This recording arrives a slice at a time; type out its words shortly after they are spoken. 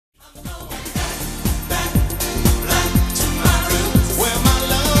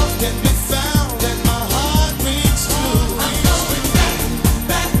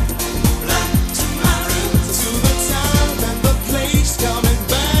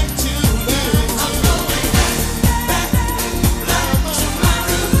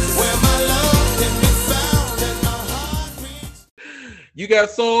You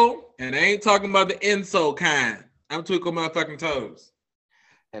got soul, and I ain't talking about the insole kind. I'm Twinkle motherfucking Toes.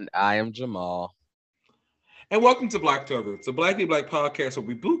 And I am Jamal. And welcome to Blacktober. It's a Blackly Black podcast where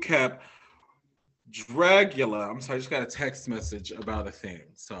we boot cap Dragula. I'm sorry, I just got a text message about a thing.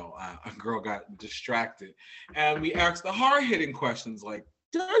 So a girl got distracted. And we asked the hard-hitting questions like,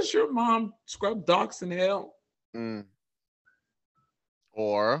 does your mom scrub docks in hell? Mm.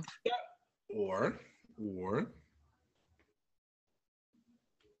 Or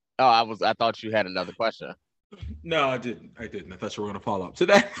I thought you had another question. No, I didn't. I thought you were gonna follow up to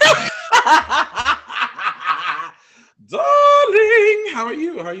that. Darling, how are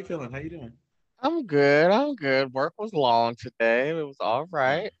you? How are you feeling? How you doing? I'm good. Work was long today. It was all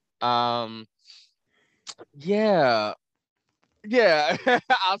right. Yeah.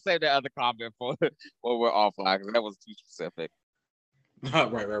 I'll save that other comment for when we're offline because that was too specific.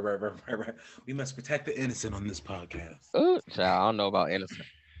 Right. We must protect the innocent on this podcast. Ooh, child, I don't know about innocent.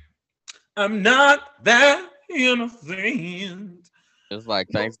 I'm not that innocent. It's like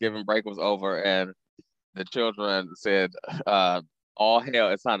Thanksgiving break was over and the children said, all hell,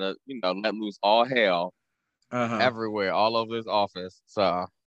 it's time to, let loose all hell everywhere, all over this office. So,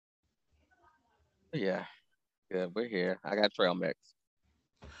 yeah, we're here. I got trail mix.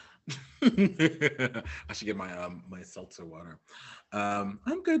 I should get my seltzer water.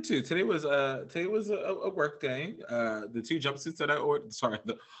 I'm good too. Today was a work day. The 2 jumpsuits that I ordered,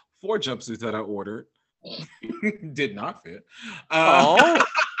 the 4 jumpsuits that I ordered did not fit.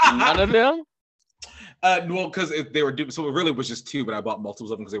 None of them? Well, because they were due, so it really was just 2, but I bought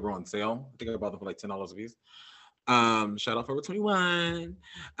multiples of them because they were on sale. I think I bought them for like $10 a piece. Shout out for 21.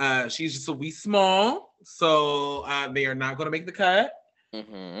 She's just a wee small, so they are not going to make the cut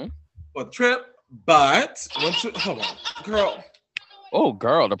for the trip. But hold on, girl. Oh,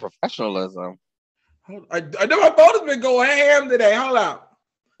 girl, the professionalism. I know my phone has been going ham today. Hold on.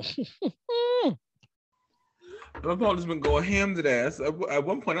 My phone has been going ham today. So at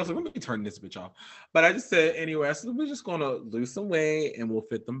one point, I was like, let me turn this bitch off. But I just said, anyway, I said, we're just going to lose some weight and we'll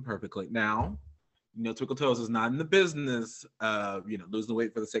fit them perfectly. Now, Twinkle Toes is not in the business of, losing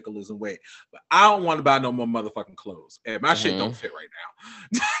weight for the sake of losing weight. But I don't want to buy no more motherfucking clothes. And my shit don't fit right now.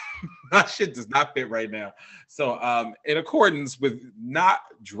 My shit does not fit right now. So in accordance with not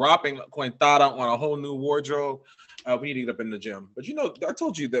dropping Cointada on a whole new wardrobe, we need to get up in the gym. But I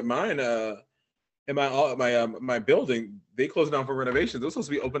told you that mine in my building, they closed down for renovations. They're supposed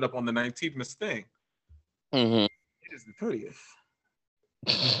to be opened up on the 19th, Miss Thing. It is the 30th.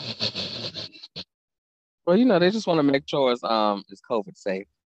 Well, they just want to make sure it's COVID safe.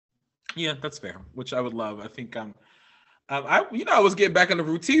 Yeah, that's fair. Which I would love. I think I was getting back in the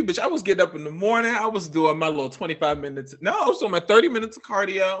routine, bitch. I was getting up in the morning. I was doing my little 25 minutes. No, I was doing my 30 minutes of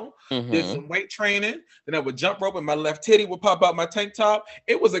cardio. Did some weight training. Then I would jump rope, and my left titty would pop out my tank top.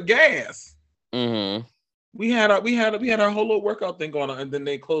 It was a gas. We had our whole little workout thing going on, and then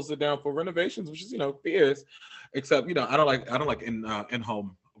they closed it down for renovations, which is fierce. Except I don't like in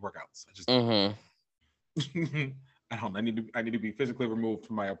home workouts. I just at home. I need to be physically removed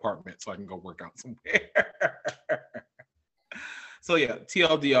from my apartment so I can go work out somewhere. So yeah,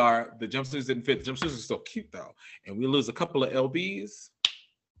 TLDR, the jumpsuits didn't fit. The jumpsuits are still cute though, and we lose a couple of lbs.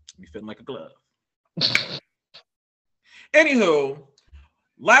 Be fitting like a glove. Anywho,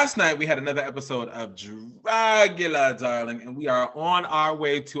 last night we had another episode of Dragula, darling, and we are on our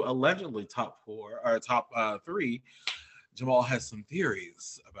way to allegedly top 3. Jamal has some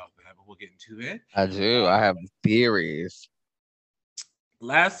theories about that, but we'll get into it. I do. I have theories.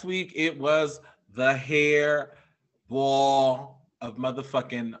 Last week, it was the hair ball of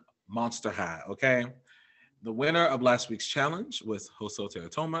motherfucking Monster High, okay? The winner of last week's challenge was Hoso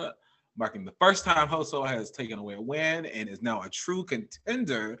Teratoma, marking the first time Hoso has taken away a win and is now a true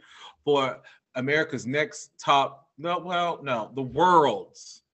contender for America's next the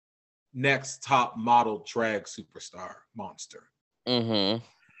world's next top model drag superstar monster. And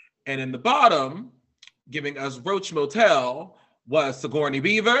in the bottom, giving us Roach Motel, was Sigourney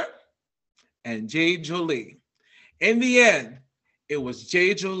Beaver and Jay Jolie. In the end, it was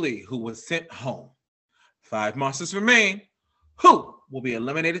Jay Jolie who was sent home. 5 monsters remain, who will be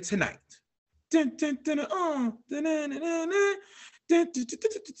eliminated tonight. Child,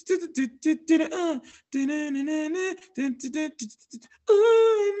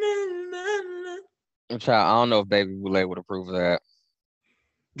 I don't know if Baby Boulay would approve of that.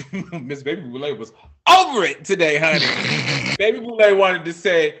 Miss Baby Boulay was over it today, honey. Baby Boulay wanted to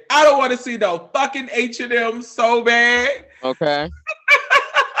say, I don't want to see no fucking H&M so bad. Okay.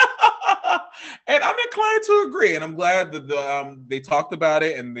 And I'm inclined to agree. And I'm glad that they talked about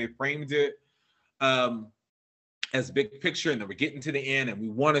it and they framed it as big picture, and then we're getting to the end and we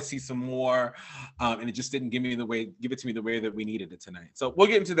want to see some more, and it just didn't give it to me the way that we needed it tonight. So we'll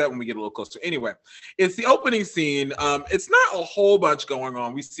get into that when we get a little closer. Anyway, it's the opening scene. It's not a whole bunch going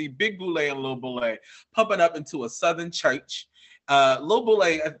on. We see Big Boulay and Lil Boulay pumping up into a southern church. Lil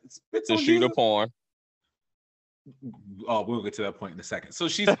Boulay spits on shoot a Jesus. porn. Oh, we'll get to that point in a second. So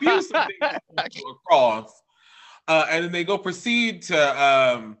she spews some things across, and then they proceed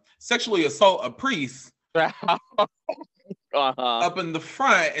to sexually assault a priest up in the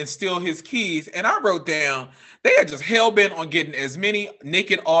front and steal his keys. And I wrote down, they are just hell-bent on getting as many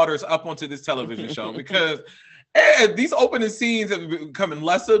naked otters up onto this television show, because these opening scenes have been becoming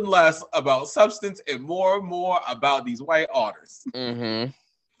less and less about substance and more about these white otters. Mm-hmm.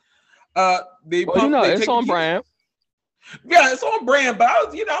 It's on brand. Yeah, it's on brand, but I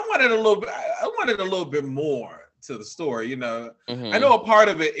wanted a little bit more to the story. Mm-hmm. I know a part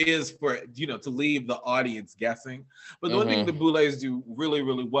of it is for to leave the audience guessing, but the only thing the Boulets do really,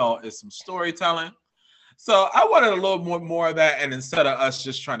 really well is some storytelling. So I wanted a little more of that, and instead of us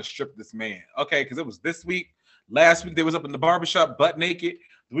just trying to strip this man, okay, because it was this week. Last week they was up in the barbershop butt naked.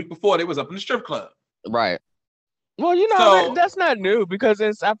 The week before they was up in the strip club. Right. Well, that's not new, because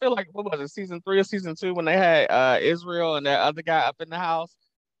I feel like, what was it, season 3 or season 2, when they had Israel and that other guy up in the house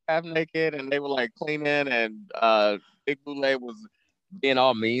half naked, and they were like cleaning, and Big Boulay was being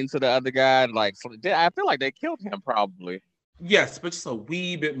all mean to the other guy. Like, I feel like they killed him probably. Yes, but just a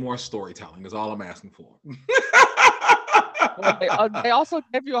wee bit more storytelling is all I'm asking for. Well, they also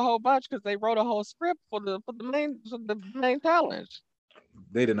gave you a whole bunch, because they wrote a whole script for the main challenge.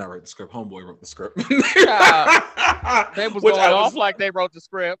 They did not write the script. Homeboy wrote the script. They was going off like they wrote the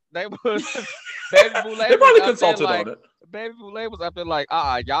script. They was Baby Boulay. They probably consulted on it. Baby Boulay was up there like,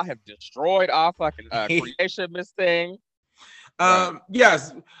 y'all have destroyed our fucking creation, this thing.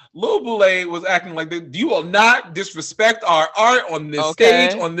 Yes, Lil Boulay was acting like you will not disrespect our art on this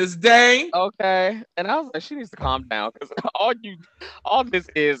stage on this day. Okay, and I was like, she needs to calm down, because all this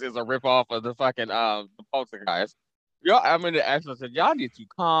is a ripoff of the fucking the Poltergeist. Actually said, y'all need to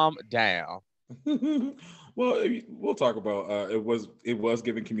calm down. Well, we'll talk about it was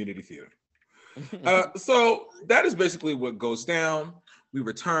given community theater. So that is basically what goes down. We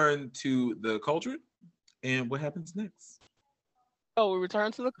return to the cauldron, and what happens next? So we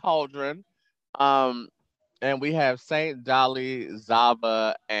return to the cauldron, and we have Saint, Dolly,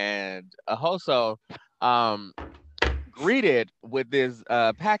 Zaba, and Ahoso greeted with this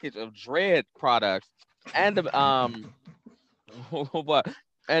package of Dread products. And what?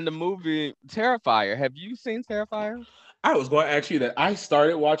 And the movie Terrifier. Have you seen Terrifier? I was going to ask you that. I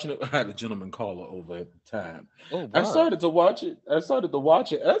started watching it. I had a gentleman caller over at the time. Oh, wow. I started to watch it. I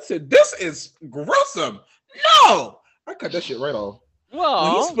said, "This is gruesome." No, I cut that shit right off.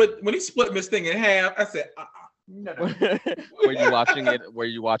 Well, when he split Miss Thing in half, I said, "No." Were you watching it? Were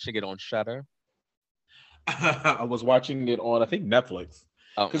you watching it on Shudder? I was watching it on, I think, Netflix.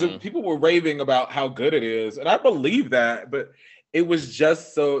 Because people were raving about how good it is, and I believe that, but it was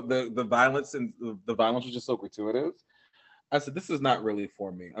just so the violence was just so gratuitous. I said, this is not really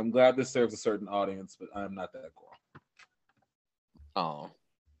for me. I'm glad this serves a certain audience, but I'm not that girl. Oh,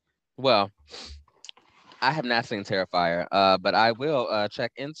 well, I have not seen Terrifier, but I will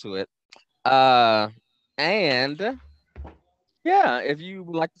check into it. And yeah, if you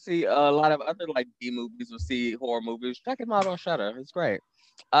would like to see a lot of other like B movies or see horror movies, check them out on Shudder. It's great.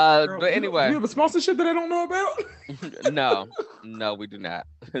 Girl, but anyway, you have a sponsorship that I don't know about? No, we do not.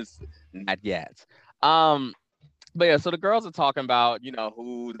 Not yet. But yeah, so the girls are talking about,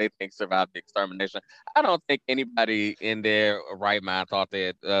 who they think survived the extermination. I don't think anybody in their right mind thought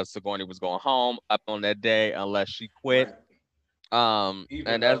that Sigourney was going home up on that day unless she quit. Right.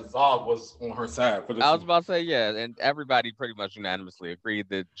 Even Zog was on her side. For this I was about to say, yeah, and everybody pretty much unanimously agreed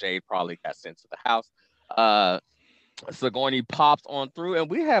that Jade probably got sent to the house. Sigourney pops on through, and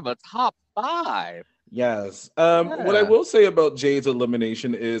we have a top 5. Yes. What I will say about Jade's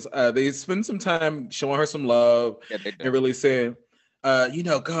elimination is they spend some time showing her some love and really saying,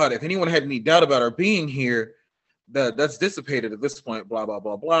 God, if anyone had any doubt about her being here, that's dissipated at this point, blah, blah,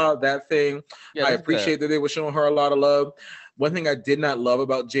 blah, blah, that thing. Yeah, I appreciate that they were showing her a lot of love. One thing I did not love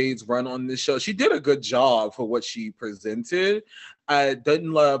about Jade's run on this show, she did a good job for what she presented. I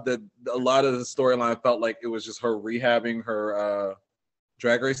didn't love that a lot of the storyline felt like it was just her rehabbing her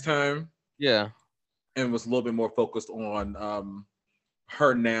Drag Race time. Yeah. And was a little bit more focused on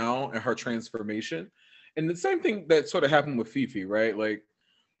her now and her transformation. And the same thing that sort of happened with Fifi, right? Like,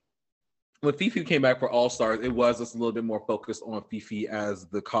 when Fifi came back for All Stars, it was just a little bit more focused on Fifi as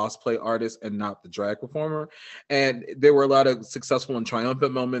the cosplay artist and not the drag performer. And there were a lot of successful and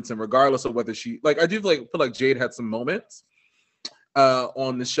triumphant moments. And regardless of whether she, like, I do feel like Jade had some moments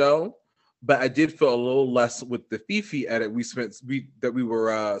on the show, but I did feel a little less with the Fifi edit. We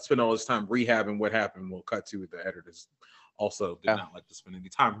were spending all this time rehabbing what happened. We'll cut to the editors. Also, did not like to spend any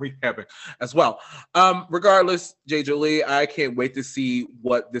time rehabbing as well. Regardless, Jay Jolie, I can't wait to see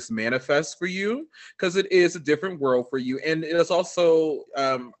what this manifests for you, because it is a different world for you, and it is also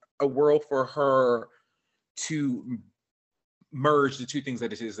a world for her to merge the two things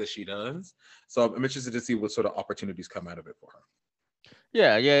that it is that she does. So I'm interested to see what sort of opportunities come out of it for her.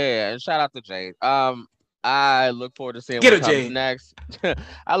 Yeah. And shout out to Jade. I look forward to seeing what comes next.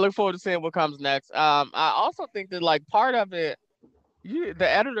 I look forward to seeing what comes next. I also think that, like, part of it, the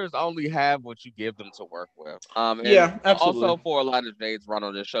editors only have what you give them to work with. Yeah, absolutely. Also, for a lot of Jade's run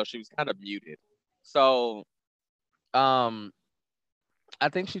on this show, she was kind of muted. So, I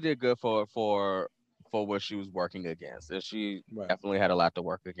think she did good for what she was working against, and she definitely had a lot to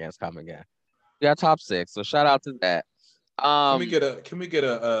work against coming in. Yeah, top 6. So shout out to that. Can we get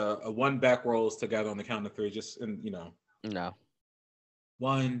a one back rolls together on the count of 3? Just No.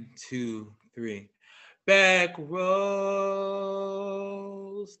 1, 2, 3. Back rolls.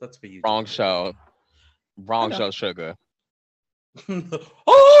 That's for you. Wrong show. Wrong show, sugar.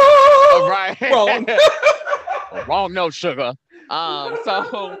 Oh, right. Wrong. Wrong note, sugar.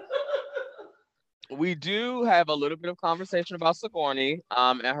 So we do have a little bit of conversation about Sigourney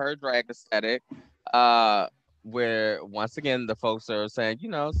and her drag aesthetic. Where once again the folks are saying,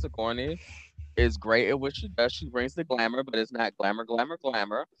 Sigourney is great at what she does. She brings the glamour, but it's not glamour.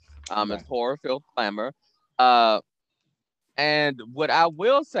 It's horror-filled glamour. And what I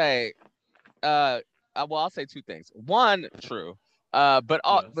will say, I'll say 2 things. 1, true. But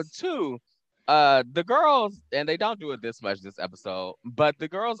 2, the girls, and they don't do it this much this episode, but the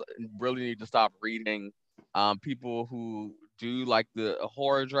girls really need to stop reading people who do like the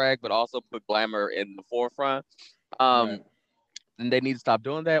horror drag, but also put glamour in the forefront. And they need to stop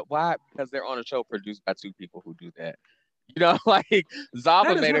doing that. Why? Because they're on a show produced by 2 people who do that. Like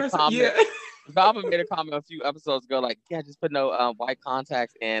Zava made a comment. Zava made a comment a few episodes ago, like, just put no white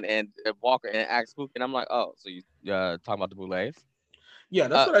contacts and Walker and act spooky. And I'm like, oh, so you talking about the boulets? Yeah,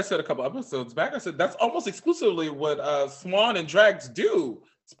 that's what I said a couple episodes back. I said that's almost exclusively what Swan and drags do.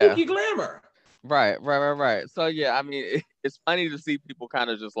 Spooky glamour. Right. So yeah, I mean, it's funny to see people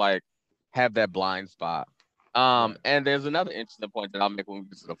kind of just like have that blind spot. And there's another interesting point that I'll make when we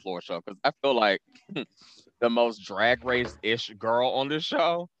get to the floor show, because I feel like the most drag race-ish girl on this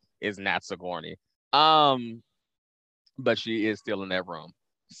show is not Sigourney. But she is still in that room.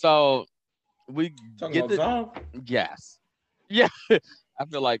 So we get yes. Yeah. I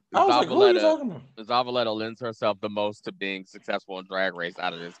feel like Zavaleta lends herself the most to being successful in Drag Race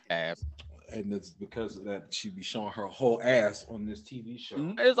out of this cast. And it's because of that she be showing her whole ass on this TV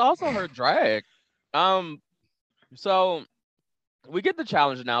show. It's also her drag. So we get the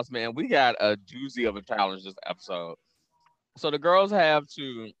challenge announcement, and we got a doozy of a challenge this episode. So the girls have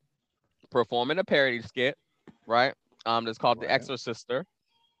to perform in a parody skit, right? That's called the Exorsister.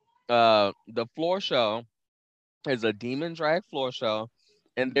 The floor show is a demon drag floor show,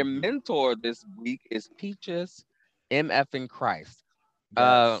 and their mentor this week is Peaches MFing Christ.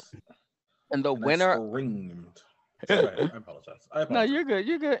 Yes. And the winner. I apologize. No, you're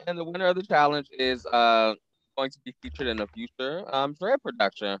good. And the winner of the challenge is going to be featured in a future drag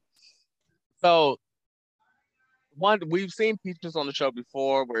production. So, we've seen Peaches on the show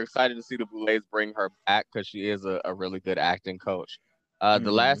before. We're excited to see the Boulets bring her back because she is a really good acting coach.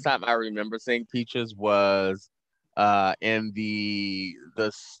 The last time I remember seeing Peaches was in the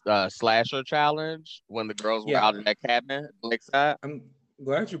slasher challenge when the girls were out in that cabin lakeside. I'm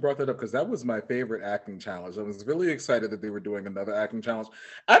glad you brought that up because that was my favorite acting challenge. I was really excited that they were doing another acting challenge.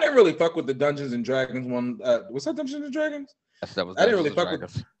 I didn't really fuck with the Dungeons and Dragons one. Was that Dungeons and Dragons? Yes, that was. I didn't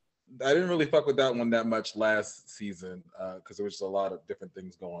really fuck with that one that much last season because there was just a lot of different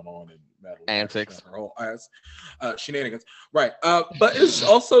things going on in Madeline. Antics. Her whole ass. Shenanigans. Right. But it's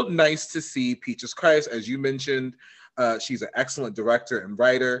also nice to see Peaches Christ, as you mentioned. She's an excellent director and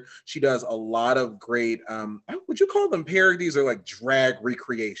writer. She does a lot of great, would you call them parodies or like drag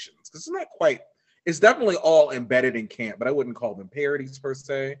recreations? Because it's not quite, it's definitely all embedded in camp, but I wouldn't call them parodies per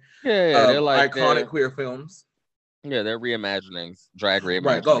se. Yeah, they're like iconic queer films. Yeah, they're reimaginings, drag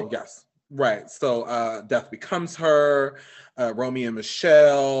reimaginings. Right, yes. Right, so Death Becomes Her, Romeo and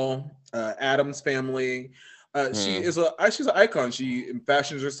Michelle, Addams Family. She's an icon. She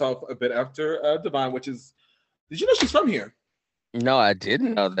fashions herself a bit after Divine, which is, did you know she's from here? No, I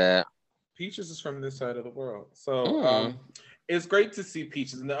didn't know that. Peaches is from this side of the world. So Mm. it's great to see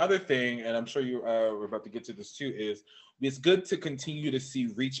Peaches. And the other thing, and I'm sure you we're about to get to this too, is it's good to continue to see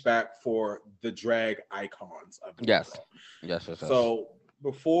reach back for the drag icons of the Yes. world. Yes. So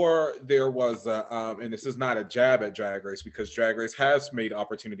before there was, and this is not a jab at Drag Race because Drag Race has made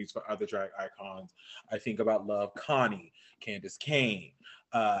opportunities for other drag icons. I think about Love Connie, Candace Kane.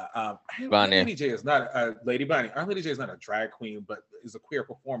 Bunny. Lady J is not Lady Bunny. Our Lady J is not a drag queen, but is a queer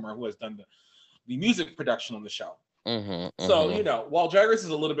performer who has done the music production on the show. So, you know, while Drag Race is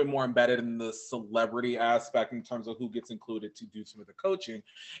a little bit more embedded in the celebrity aspect in terms of who gets included to do some of the coaching,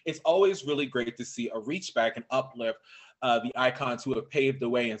 it's always really great to see a reach back and uplift the icons who have paved the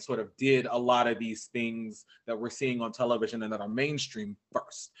way and sort of did a lot of these things that we're seeing on television and that are mainstream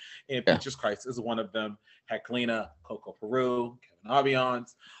first. And Peaches Christ is one of them. Heclina, Coco Peru, Kevin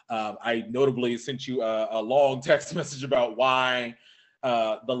Aviance. I notably sent you a long text message about why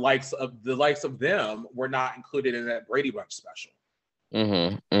the likes of them were not included in that Brady Bunch special.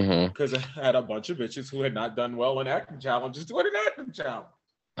 Because it had a bunch of bitches who had not done well in acting challenges doing an acting challenge.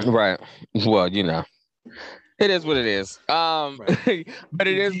 Right. Well, you know, it is what it is. Right. But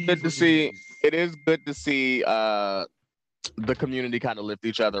it is good to see. It is good to see the community kind of lift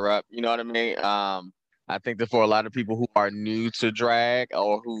each other up. You know what I mean? I think that for a lot of people who are new to drag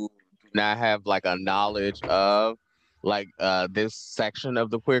or who do not have like a knowledge of like this section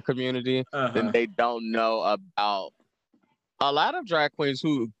of the queer community, then they don't know about a lot of drag queens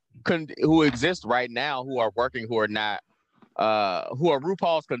who exist right now, who are working, who are not who are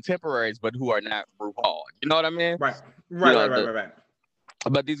RuPaul's contemporaries, but who are not RuPaul. You know what I mean? Right.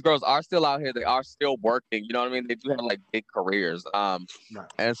 But these girls are still out here. They are still working. You know what I mean? They do have like big careers.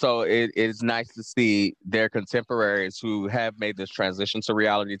 And so it is nice to see their contemporaries who have made this transition to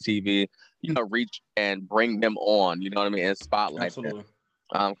reality TV, you know, reach and bring them on. You know what I mean? And spotlight them.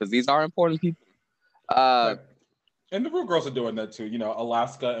 Because these are important people. Right. And the real girls are doing that too. You know,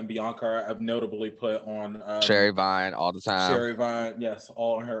 Alaska and Bianca have notably put on Cherry Vine all the time. Cherry Vine, yes,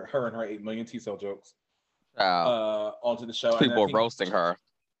 all her and her 8 million T-cell jokes. Onto the show. People roasting her.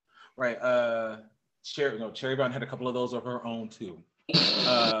 Right. Cherry Vine had a couple of those of her own too.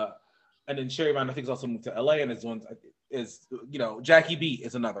 And then Cherry Vine, I think, is also moved to LA, and Jackie B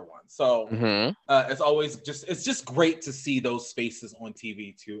is another one. So it's just great to see those faces on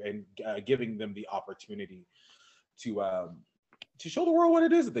TV too, and giving them the opportunity to show the world what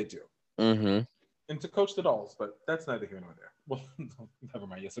it is that they do. And to coach the dolls, but that's neither here nor there. Well, never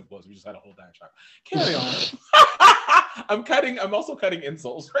mind. Yes, it was. We just had a whole diatribe. Carry on. I'm also cutting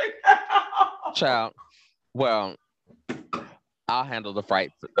insults right now. Child. Well, I'll handle the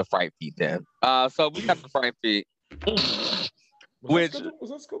fright feet then. So we got the fright feet. Was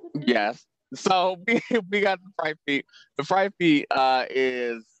that scoop? Yes. So we got the fright feet. The fright feet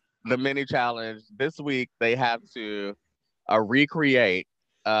is the mini challenge. This week they have to recreate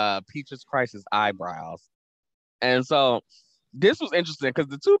Peaches Christ's eyebrows. And so this was interesting because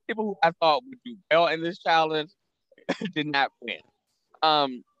the two people who I thought would do well in this challenge did not win.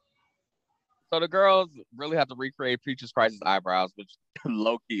 So the girls really have to recreate Peaches Christ's eyebrows, which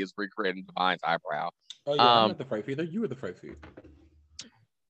low-key is recreating Divine's eyebrow. Oh yeah, I'm not the fright feet. You were the fright feet.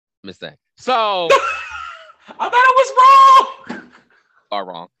 Mistake. So I thought it was wrong. Are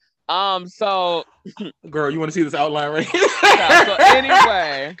wrong. So girl, you want to see this outline right here? So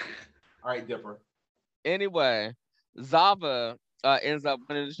anyway. All right, Dipper. Anyway, Zava ends up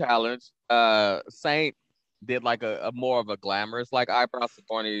winning the challenge. Saint did like a more of a glamorous like eyebrow.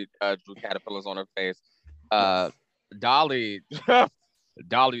 Sigourney drew caterpillars on her face. Dolly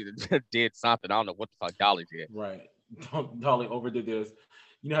did something. I don't know what the fuck Dolly did. Right. Dolly overdid this.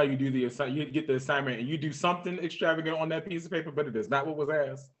 You know how you do you get the assignment and you do something extravagant on that piece of paper, but it is not what was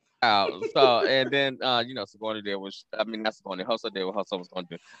asked. So and then Sigourney did not Sigourney, Hoso did what Hoso was going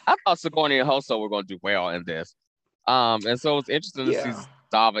to do. I thought Sigourney and Hoso were going to do well in this. And so it's interesting to see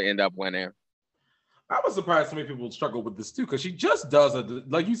Zava end up winning. I was surprised so many people would struggle with this too, because she just does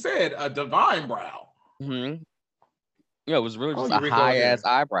like you said, a divine brow. Yeah, it was really just a high ass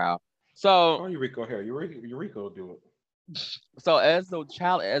eyebrow. So Eureka hair. Eureka will do it. So as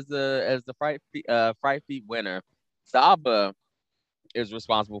the fright feet winner, Zava is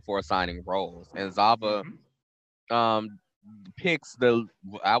responsible for assigning roles, and Zava picks the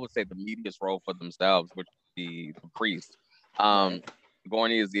media's role for themselves, which is the priest.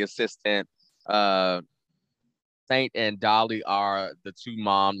 Gorney is the assistant. Saint and Dolly are the two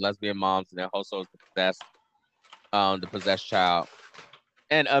lesbian moms, and then Hoso is the possessed child.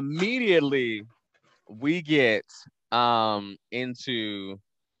 And immediately we get into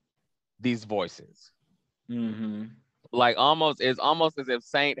these voices. Like it's almost as if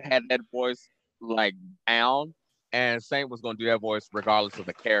Saint had that voice like down, and Saint was gonna do that voice regardless of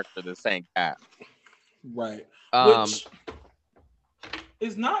the character that Saint got. Right. Um, Which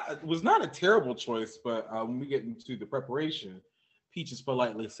was not a terrible choice, but when we get into the preparation, Peaches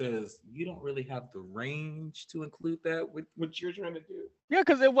politely says, "You don't really have the range to include that with what you're trying to do." yeah,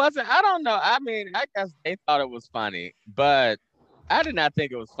 because it wasn't. I don't know. I mean, I guess they thought it was funny, but I did not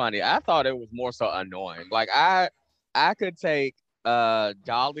think it was funny. I thought it was more so annoying. Like I could take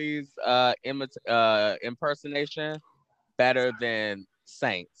Dolly's impersonation better than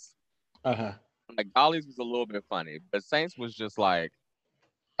Saints. Uh huh. Like Dolly's was a little bit funny, but Saints was just like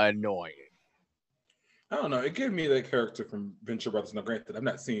annoying. I don't know. It gave me that character from Venture Brothers. Now, granted, I've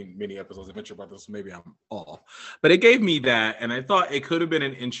not seen many episodes of Venture Brothers, so maybe I'm off. But it gave me that, and I thought it could have been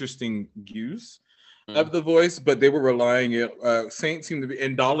an interesting use of the voice, but they were relying it. Saint seemed to be,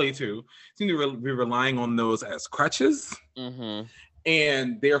 and Dolly too, seemed to be relying on those as crutches,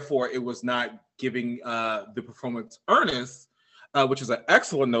 and therefore it was not giving the performance earnest, which is an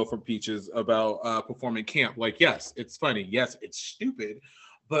excellent note from Peaches about performing camp. Like, yes, it's funny. Yes, it's stupid,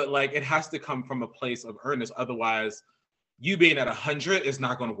 but like it has to come from a place of earnest. Otherwise, you being at 100 is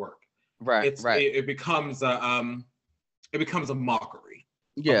not going to work. Right, right. It becomes a mockery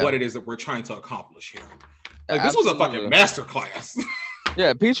of Yeah, what it is that we're trying to accomplish here. Like this was a absolutely. fucking master class.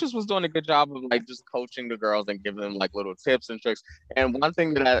 Yeah, Peaches was doing a good job of like just coaching the girls and giving them like little tips and tricks. And one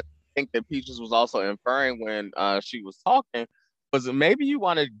thing that I think that Peaches was also inferring when she was talking was that maybe you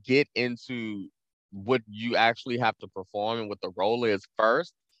want to get into what you actually have to perform and what the role is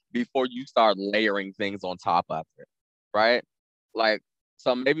first before you start layering things on top of it, right? Like,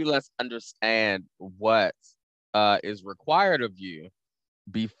 so maybe let's understand what is required of you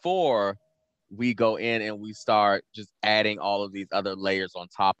before we go in and we start just adding all of these other layers on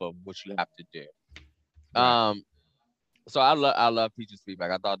top of what you have to do. Right. So I love Peach's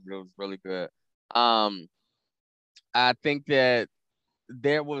feedback. I thought it was really good. Um, I think that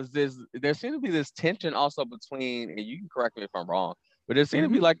there seemed to be this tension also between, and you can correct me if I'm wrong, but there seemed to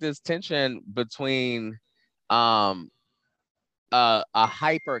be like this tension between um a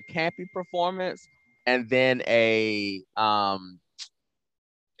hyper campy performance and then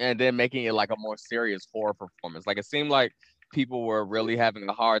and then making it like a more serious horror performance. Like it seemed like people were really having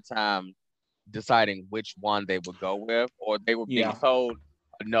a hard time deciding which one they would go with, or they were being Yeah. told,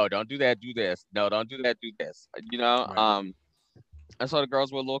 "No, don't do that, do this. No, don't do that, do this." You know. Right. And so the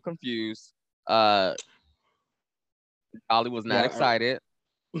girls were a little confused. Uh, Ollie was not Yeah. excited.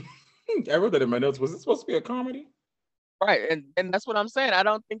 I wrote that in my notes. Was it supposed to be a comedy? Right, and that's what I'm saying. I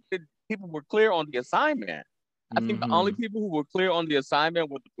don't think that people were clear on the assignment. I think the only people who were clear on the assignment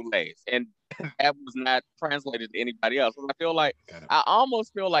were the Boulets, and that was not translated to anybody else. I feel like I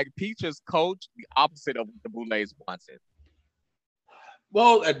almost feel like Peaches coached the opposite of what the Boulets wanted.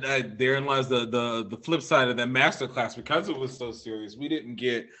 Well, therein lies the flip side of that master class. Because it was so serious, we didn't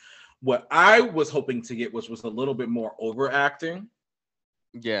get what I was hoping to get, which was a little bit more overacting.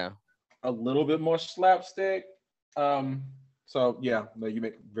 Yeah, a little bit more slapstick. So yeah, no, you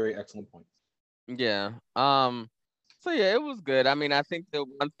make very excellent points. yeah. So yeah, it was good. I mean, I think the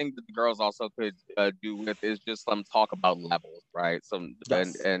one thing that the girls also could do with is just some talk about levels, right? Some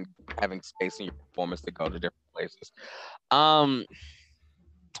Yes. and having space in your performance to go to different places. Um,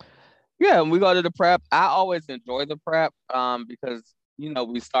 Yeah, and we go to the prep. I always enjoy the prep because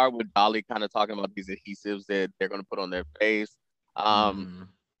we start with Dolly kind of talking about these adhesives that they're going to put on their face.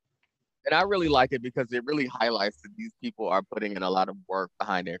 And I really like it because it really highlights that these people are putting in a lot of work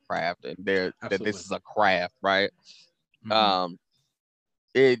behind their craft and that this is a craft, right? Um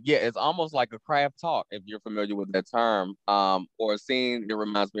it's almost like a craft talk if you're familiar with that term. Or a scene, it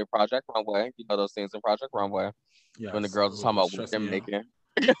reminds me of Project Runway. You know those scenes in Project Runway when the Yes. girls are talking about what Stress they're me out. making.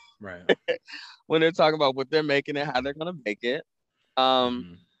 Right. When they're talking about what they're making and how they're gonna make it.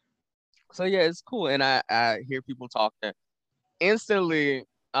 So yeah, it's cool. And I hear people talking. Instantly,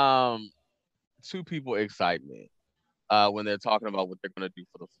 two people excite me when they're talking about what they're gonna do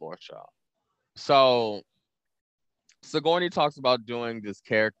for the floor show. So Sigourney talks about doing this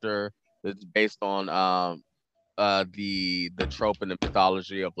character that's based on the trope and the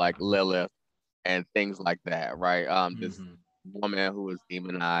mythology of like Lilith and things like that, right? This woman who is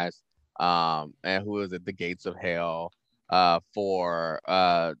demonized, and who is at the gates of hell for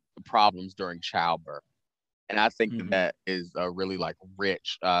problems during childbirth. And I think that is a really like a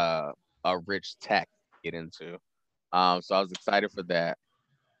rich tech to get into. So I was excited for that.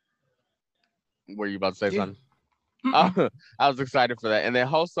 Were you about to say something? I was excited for that. And then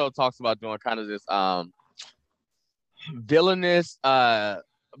Hoso talks about doing kind of this villainous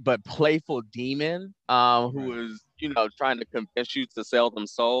but playful demon who is trying to convince you to sell them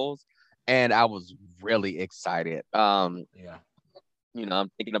souls. And I was really excited. Yeah.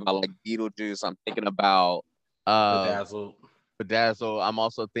 I'm thinking about like Beetlejuice. I'm thinking about uh Bedazzled. Bedazzle. I'm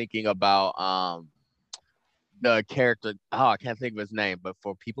also thinking about the character. Oh, I can't think of his name, but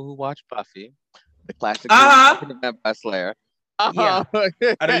for people who watch Buffy, the classic series Uh-huh. Buffy the Vampire Slayer. Yeah. I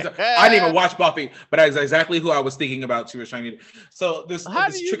didn't even watch Buffy, but that's exactly who I was thinking about. She was trying to. So How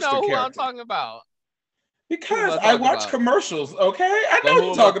do this you trickster know who I'm character. talking about? Who am Because I I talking watch about? commercials, okay? I But know what who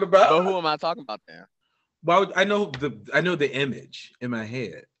you're am I? talking about. But who am I talking about then? Well, I know the image in my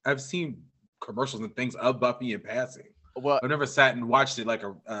head. I've seen commercials and things of Buffy in passing. Well, I've never sat and watched it like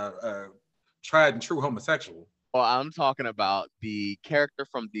a tried and true homosexual. well, I'm talking about the character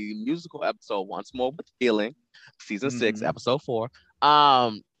from the musical episode Once More with Feeling, season 6, Mm-hmm. episode 4.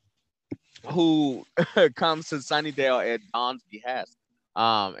 Um, who comes to Sunnydale at Dawn's behest,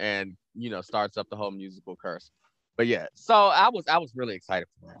 and starts up the whole musical curse. But yeah, so I was really excited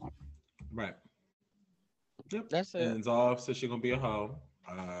for that. Right. Yep. That's it. And Zolf says she's gonna be a hoe.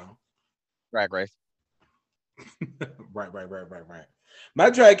 Drag Race. Right. My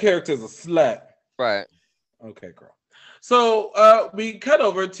drag character is a slut. Right. Okay, girl. So we cut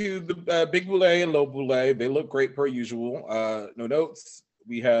over to the Big Boulay and Low Boulay. They look great per usual. No notes.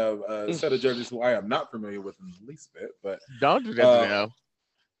 We have a set of judges who I am not familiar with in the least bit, but Don't do that to them.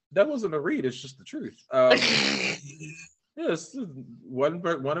 that wasn't a read. It's just the truth. Yes,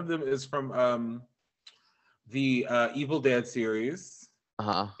 one of them is from the Evil Dead series,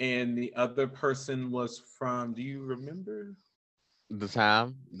 and the other person was from. Do you remember The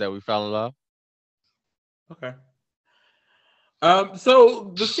time that we fell in love. Okay.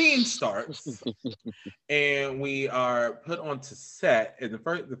 So the scene starts, and we are put onto set. And the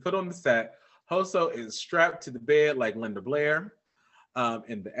put on the set, Hoso is strapped to the bed like Linda Blair,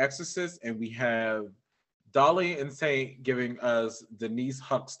 in The Exorcist, and we have Dolly and Saint giving us Denise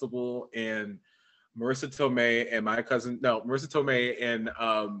Huxtable and Marissa Tomei and Marissa Tomei in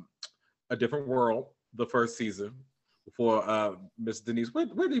A Different World, the first season before Miss Denise.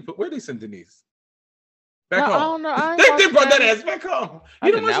 Where they send Denise? Back home. I don't know. They brought that ass back home. I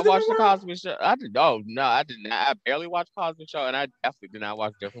did not watch the Cosby Show. I did. Oh no, I did not. I barely watched Cosby Show, and I definitely did not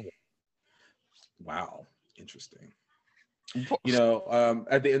watch Different World. Wow, interesting.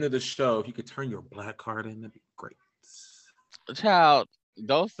 At the end of the show, if you could turn your black card in, that'd be great. Child,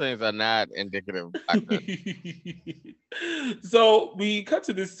 those things are not indicative. So we cut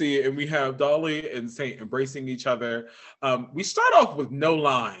to this scene, and we have Dolly and Saint embracing each other. We start off with no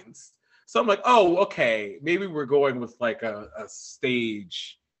lines. So I'm like, oh, okay, maybe we're going with like a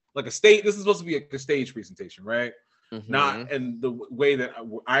stage, like a stage. This is supposed to be a stage presentation, right? Mm-hmm. Not in the way that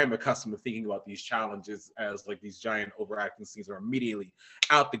I am accustomed to thinking about these challenges as like these giant overacting scenes are immediately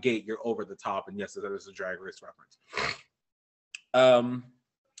out the gate, you're over the top. And yes, that is a Drag Race reference.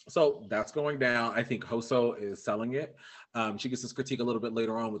 So that's going down. I think Hoso is selling it. She gets this critique a little bit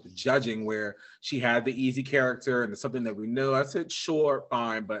later on with the judging where she had the easy character and it's something that we know. I said, sure,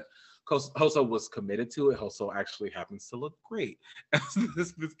 fine, but Hoso was committed to it. Hoso actually happens to look great as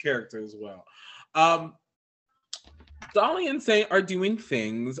this character as well. Dolly and Saint are doing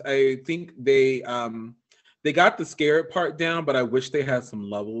things. I think they got the scared part down, but I wish they had some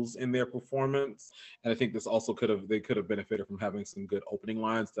levels in their performance. And I think this also could have benefited from having some good opening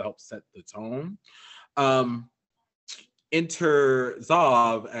lines to help set the tone. Enter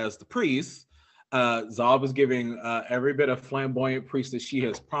Zav as the priest. Zav is giving every bit of flamboyant priest that she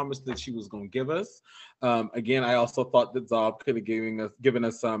has promised that she was going to give us. Again, I also thought that Zav could have given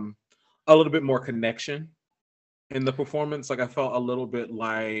us a little bit more connection in the performance. Like I felt a little bit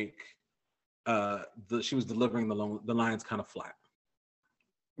like she was delivering the lines kind of flat.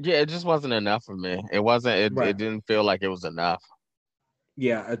 Yeah, it just wasn't enough for me. It wasn't. It didn't feel like it was enough.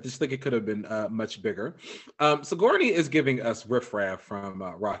 Yeah, I just think it could have been much bigger. Sigourney is giving us Riff Raff from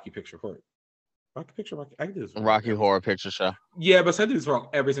Rocky Horror Picture Show. Yeah, but I do this wrong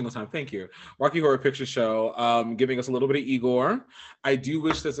every single time. Thank you. Rocky Horror Picture Show, giving us a little bit of Igor. I do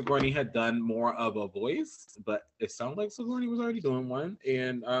wish that Sigourney had done more of a voice, but it sounded like Sigourney was already doing one,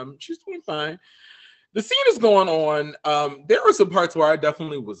 and she's doing fine. The scene is going on. There were some parts where I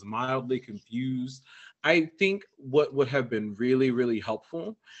definitely was mildly confused. I think what would have been really, really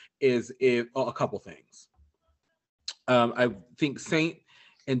helpful is if a couple things. I think Saint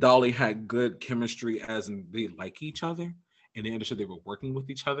and Dolly had good chemistry as in they like each other and they understood they were working with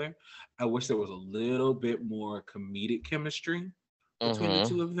each other. I wish there was a little bit more comedic chemistry between the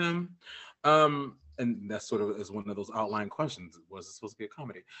two of them. And that sort of is one of those outline questions. Was it supposed to be a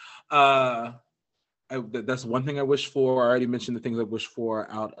comedy? That's one thing I wish for. I already mentioned the things I wish for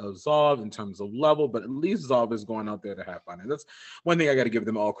out of Zov in terms of level, but at least Zov is going out there to have fun, and that's one thing I got to give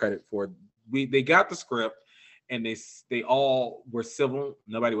them all credit for. They got the script, and they all were civil.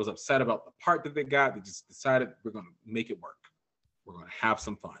 Nobody was upset about the part that they got. They just decided we're going to make it work. We're going to have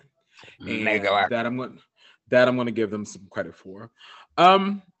some fun, and that I'm going to give them some credit for.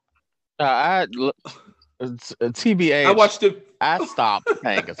 TBH, I watched it. I stopped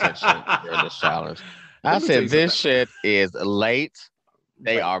paying attention during this challenge. I Let me tell said, you this something. shit is late.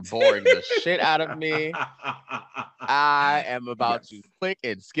 They Right. are boring the shit out of me. I am about to click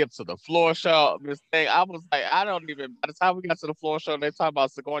and skip to the floor show. This thing, I was like, I don't even. By the time we got to the floor show, they talking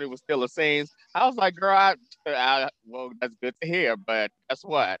about Sigourney was still a scenes. I was like, girl, well, that's good to hear, but guess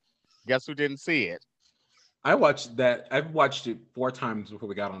what? Guess who didn't see it? I watched that. I've watched it 4 times before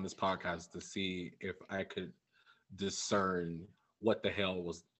we got on this podcast to see if I could discern what the hell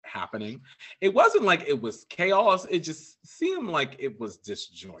was happening. It wasn't like it was chaos. It just seemed like it was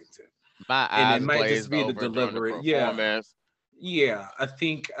disjointed. My And it eyes might just glazed be the over during the delivery. Yeah. performance. Yeah. I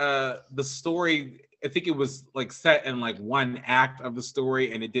think the story, I think it was like set in like one act of the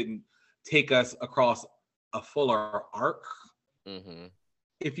story and it didn't take us across a fuller arc. Mm-hmm.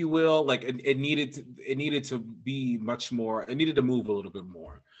 If you will, like it needed to be much more. It needed to move a little bit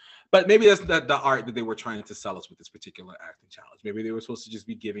more, but maybe that's the art that they were trying to sell us with this particular acting challenge. Maybe they were supposed to just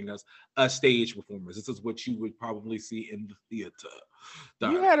be giving us a stage performance. This is what you would probably see in the theater.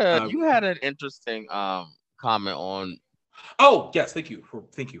 You had an interesting comment on. Oh yes, thank you for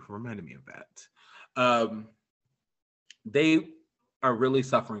reminding me of that. They are really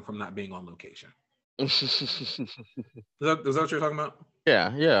suffering from not being on location. Is that what you're talking about?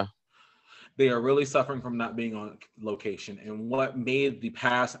 Yeah. They are really suffering from not being on location. And what made the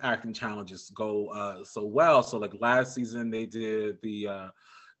past acting challenges go so well? So, like last season, they did the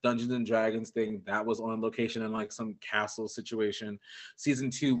Dungeons and Dragons thing that was on location in like some castle situation. Season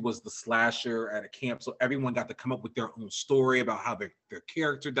 2 was the slasher at a camp. So, everyone got to come up with their own story about how their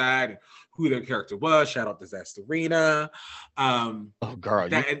character died and who their character was. Shout out to Zastarina. Oh, girl,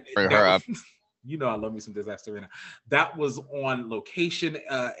 that, you bring her up. You know I love me some Disaster. That was on location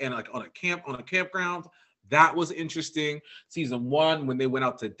and like on a campground. That was interesting. Season 1, when they went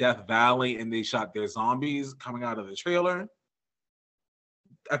out to Death Valley and they shot their zombies coming out of the trailer.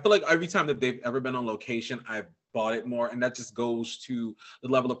 I feel like every time that they've ever been on location, I've bought it more, and that just goes to the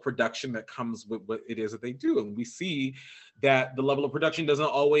level of production that comes with what it is that they do. And we see that the level of production doesn't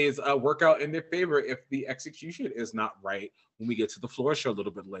always work out in their favor if the execution is not right when we get to the floor show a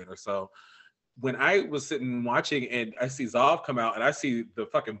little bit later. So when I was sitting watching and I see Zov come out and I see the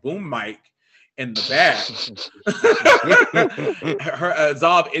fucking boom mic in the back,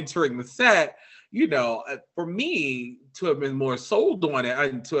 Zov entering the set, you know, for me to have been more sold on it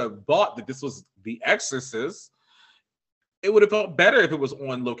and to have bought that this was the Exorcist, it would have felt better if it was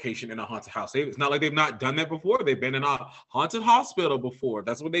on location in a haunted house. It's not like they've not done that before. They've been in a haunted hospital before.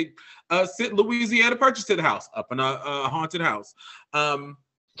 That's when they sent Louisiana Purchase to the house, up in a haunted house.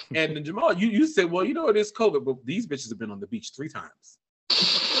 And Jamal, you said, well, you know, it is COVID, but these bitches have been on the beach 3 times.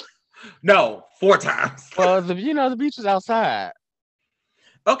 No, 4 times. Well, the beach is outside.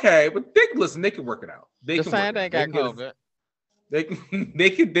 Okay, but listen, they can work it out. They can work it out. Got COVID.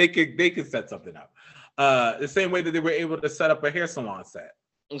 They can set something up. The same way that they were able to set up a hair salon set.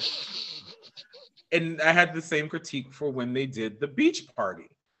 And I had the same critique for when they did the beach party.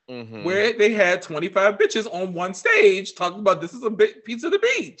 Mm-hmm. Where they had 25 bitches on one stage talking about this is a big piece of the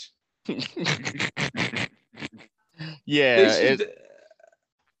beach.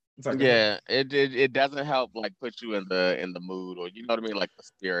 It doesn't help like put you in the mood, or you know what I mean, like the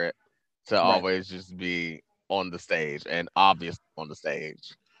spirit to always just be on the stage and obvious on the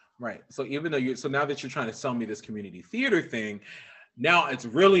stage. Right. So even though now that you're trying to sell me this community theater thing, now it's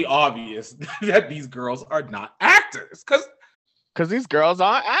really obvious that these girls are not actors because these girls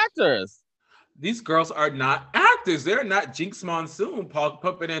aren't actors. These girls are not actors. They're not Jinx Monsoon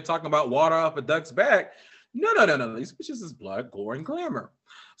pumping and talking about water off a duck's back. No. These bitches is blood, gore, and glamour.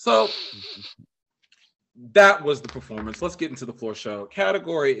 So that was the performance. Let's get into the floor show.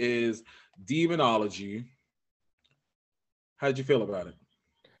 Category is demonology. How did you feel about it?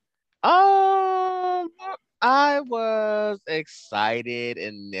 I was excited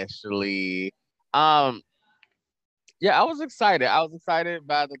initially. Yeah, I was excited. I was excited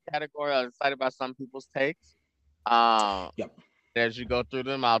by the category. I was excited by some people's takes. Yep. As you go through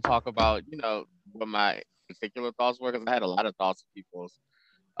them, I'll talk about, what my particular thoughts were, because I had a lot of thoughts of people's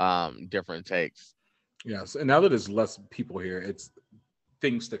different takes. Yes, and now that there's less people here,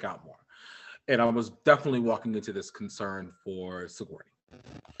 things stick out more. And I was definitely walking into this concern for Sigourney.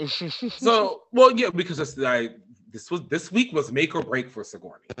 So, well, yeah, because this week was make or break for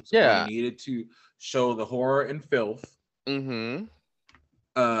Sigourney. Sigourney Yeah. needed to show the horror and filth Mm-hmm.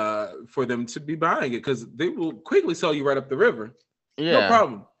 for them to be buying it because they will quickly sell you right up the river. No Yeah.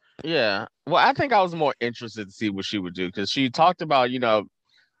 problem. Yeah. Well, I think I was more interested to see what she would do because she talked about,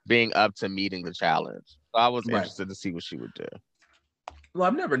 being up to meeting the challenge. So I was Right. interested to see what she would do. Well,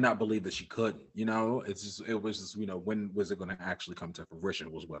 I've never not believed that she couldn't. It was just when was it going to actually come to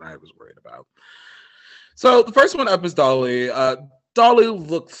fruition was what I was worried about. So the first one up is Dolly. Dolly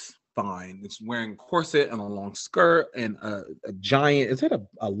looks fine. It's wearing corset and a long skirt and a giant. Is it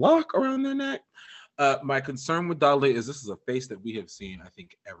a lock around their neck? My concern with Dolly is this is a face that we have seen, I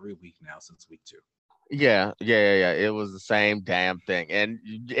think, every week now since week 2. Yeah, yeah. It was the same damn thing. And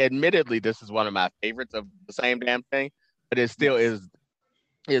admittedly, this is one of my favorites of the same damn thing, but Yes.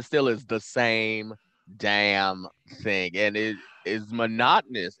 it still is the same damn thing. And it is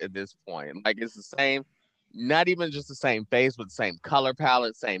monotonous at this point. Like it's the same, not even just the same face, but the same color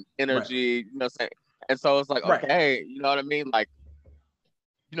palette, same Right. energy, same. And so it's like, Right. okay, you know what I mean? Like,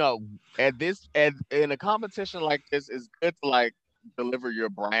 you know, at in a competition like this, it's good to like deliver your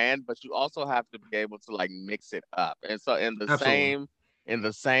brand, but you also have to be able to like mix it up. And so Absolutely. in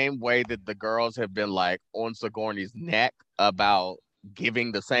the same way that the girls have been like on Sigourney's neck about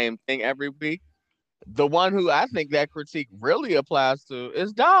giving the same thing every week, the one who I think that critique really applies to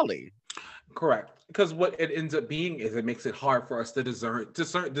is Dolly. Correct. Because what it ends up being is it makes it hard for us to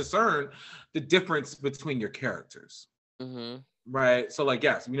discern the difference between your characters. Hmm. Right. So like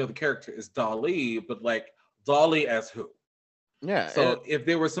yes, we know the character is Dolly, but like Dolly as who? Yeah, So if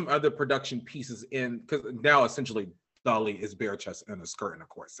there were some other production pieces in because now essentially Dolly is bare chest and a skirt and a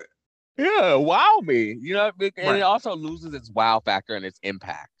corset. yeah, wow me. And it Right. also loses its wow factor and its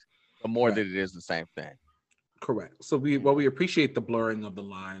impact the more Right. that it is the same thing. Correct. So we appreciate the blurring of the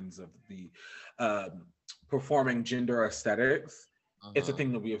lines of the um, performing gender aesthetics. It's a Uh-huh.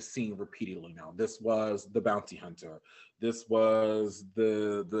 thing that we have seen repeatedly now. This was the bounty hunter. This was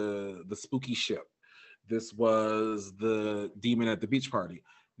the spooky ship. This was the demon at the beach party.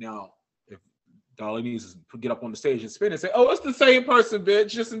 Now, if Dolly needs to get up on the stage and spin and say, "Oh, it's the same person, bitch,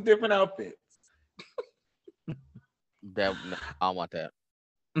 just in different outfits." That no, I don't want that.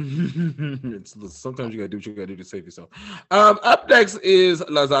 Sometimes you gotta do what you gotta do to save yourself. Up next is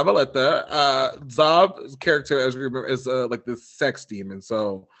La Zavaleta. Zav's character, as we remember, is like this sex demon.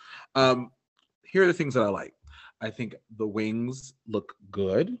 So, um, here are the things that I like. I think the wings look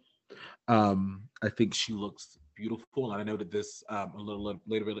good. I think she looks beautiful, and I noted this a little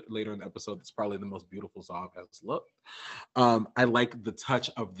later in the episode. It's probably the most beautiful Zav has looked. I like the touch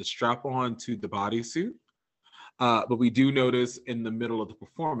of the strap on to the bodysuit. But we do notice in the middle of the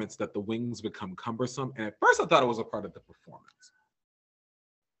performance that the wings become cumbersome. And at first, I thought it was a part of the performance.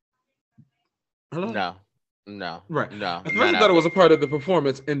 Hello? No, no, Right. no, At first, not I thought it after. was a part of the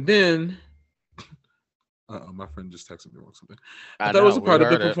performance. And then, my friend just texted me wrong something. I I thought it was know a we part of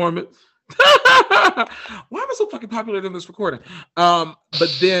the heard it. performance. Why am I so fucking popular in this recording? But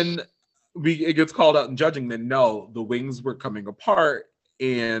then it gets called out in judging. Then no, the wings were coming apart,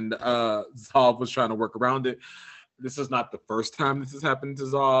 and Zav was trying to work around it. This is not the first time this has happened to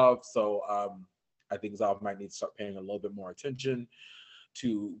Zav, so I think Zav might need to start paying a little bit more attention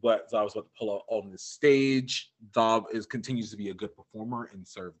to what Zav is about to pull out on the stage. Zav continues to be a good performer and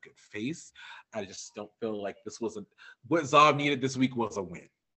serve good face. I just don't feel like this wasn't what Zav needed this week was a win.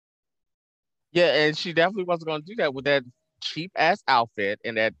 Yeah, and she definitely wasn't going to do that with that cheap ass outfit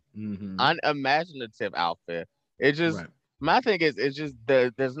and that Mm-hmm. unimaginative outfit. It just Right. my thing is it's just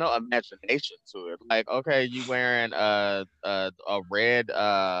there's no imagination to it. Like, okay, you wearing a red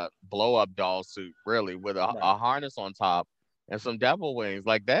blow up doll suit, really, with Right. a harness on top and some devil wings.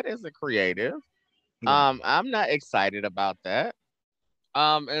 Like that isn't creative. Right. I'm not excited about that.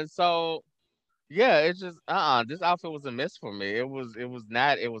 And so yeah, it's just this outfit was a miss for me. It was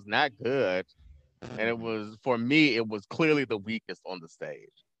not good. And it was for me, it was clearly the weakest on the stage.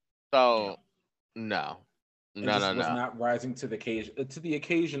 Yeah. So no, It no, just no, was no. not rising to the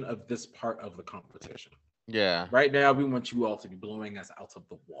occasion of this part of the competition. Yeah. Right now, we want you all to be blowing us out of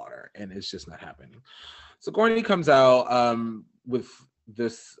the water, and it's just not happening. So Gordy comes out with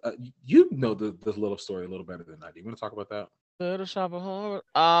this. You know the little story a little better than I do. You want to talk about that? Little shop of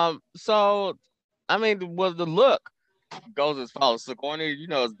horror. So I mean, well, the look goes as follows. Sigourney,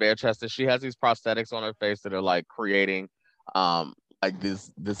 is bare chested. She has these prosthetics on her face that are like creating, like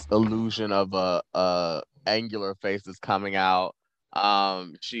this illusion of a angular face that's coming out.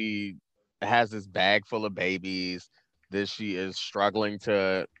 She has this bag full of babies that she is struggling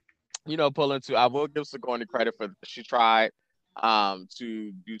to, pull into. I will give Sigourney credit for she tried.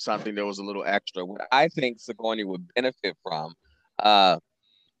 to do something that was a little extra. What I think Sigourney would benefit from uh,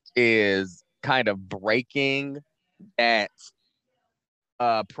 is kind of breaking that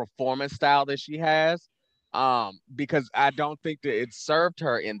performance style that she has, because I don't think that it served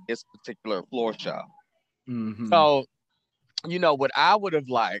her in this particular floor show. Mm-hmm. So, what I would have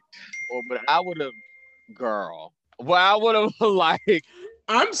liked, or what I would have, girl, what I would have liked,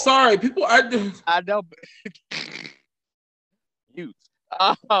 I'm sorry, people. I know, youth.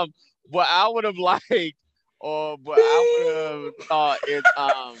 Um, what I would have liked, or what I would have thought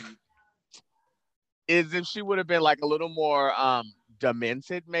is if she would have been like a little more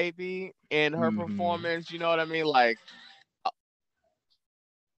demented maybe in her Mm-hmm. performance. You know what I mean? Like,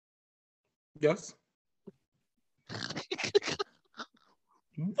 Yes.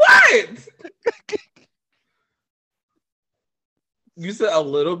 What? You said a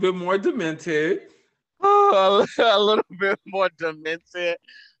little bit more demented. a little bit more demented,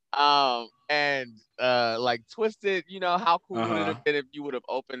 and like twisted. How cool would it Uh-huh. have been if you would have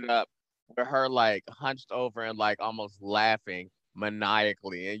opened up with her like hunched over and like almost laughing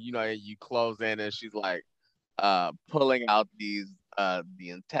maniacally, and you close in and she's like pulling out these the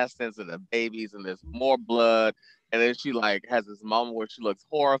intestines of the babies, and there's more blood, and then she like has this moment where she looks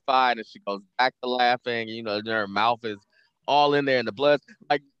horrified and she goes back to laughing. Her mouth is all in there in the blood,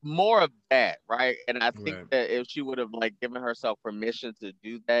 like more of that, right? And I think Right. that if she would have like given herself permission to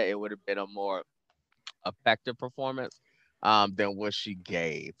do that, it would have been a more effective performance than what she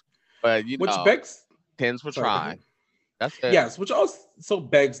gave. But Which begs, tens were sorry, go ahead. trying. That's it. Yes, which also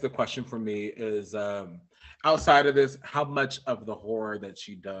begs the question for me is outside of this, how much of the horror that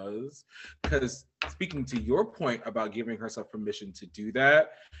she does? Because speaking to your point about giving herself permission to do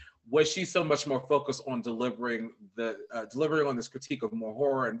that, was she so much more focused on delivering on this critique of more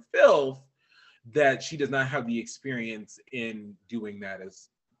horror and filth that she does not have the experience in doing that as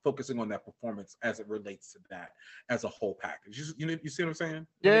focusing on that performance as it relates to that as a whole package. You see what I'm saying?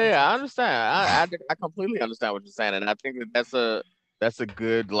 That making Yeah, I sense? understand. I completely understand what you're saying, and I think that that's a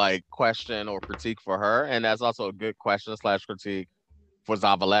good like question or critique for her, and that's also a good question slash critique for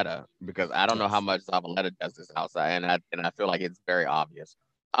Zavaleta, because I don't know how Yes. much Zavaleta does this outside, and I feel like it's very obvious.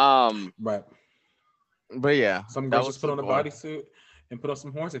 Um, Right. but yeah, Some that girls was just put on a Sigourney. bodysuit and put on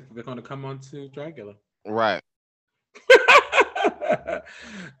some horns if they're going to come on to Dragula. Right.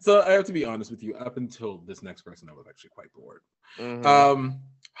 So I have to be honest with you. Up until this next person, I was actually quite bored. Mm-hmm. Um,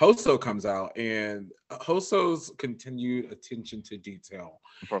 Hoso comes out, and Hoso's continued attention to detail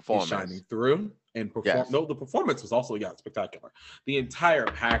is shining Performance. through. And Yes. the performance was also spectacular. The entire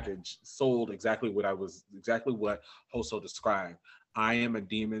package sold exactly what Hoso described. I am a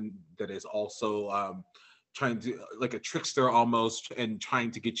demon that is also trying to like a trickster almost, and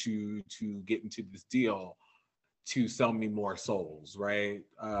trying to get you to get into this deal to sell me more souls, right?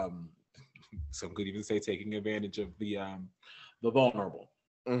 Some could even say taking advantage of the vulnerable.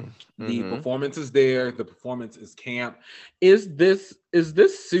 The Mm-hmm. performance is there. The performance is camp. Is this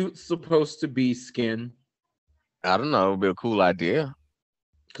suit supposed to be skin? I don't know. It would be a cool idea.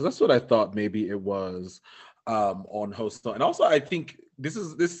 Because that's what I thought maybe it was on Hosto. And also, I think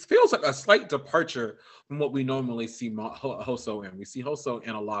this feels like a slight departure from what we normally see Hoso in. We see Hoso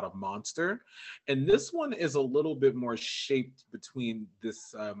in a lot of monster, and this one is a little bit more shaped between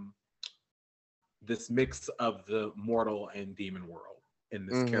this mix of the mortal and demon world in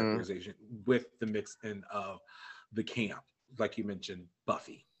this Mm-hmm. characterization with the mix in of the camp, like you mentioned,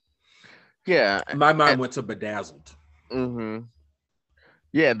 Buffy. Yeah. My mind went to Bedazzled. Mm-hmm.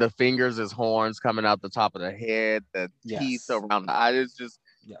 Yeah, the fingers as horns coming out the top of the head, the teeth Yes. around the eyes. It's just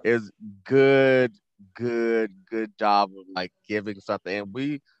Yes. is good, good job of like giving something. And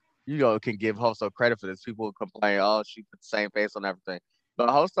we, can give Hosto credit for this. People complain, oh, she put the same face on everything. But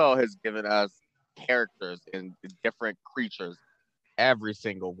Hosto has given us characters and different creatures every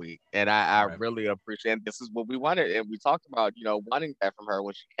single week. And I Right. really appreciate, and this is what we wanted. And we talked about, wanting that from her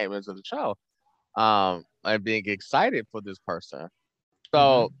when she came into the show. And being excited for this person. So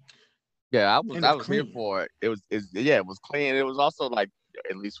Mm-hmm. yeah, I was And I it's was here clean. for it. It was clean. It was also like,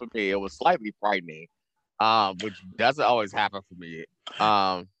 at least for me, it was slightly frightening. Which doesn't always happen for me.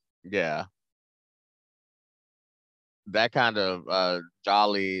 Yeah, that kind of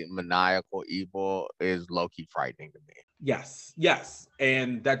jolly, maniacal evil is low key frightening to me. Yes, yes.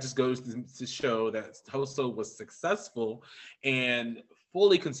 And that just goes to show that Hoso was successful and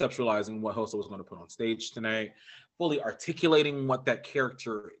fully conceptualizing what Hoso was going to put on stage tonight, fully articulating what that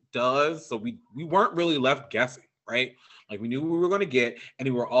character does. So we weren't really left guessing, right? Like we knew what we were going to get, and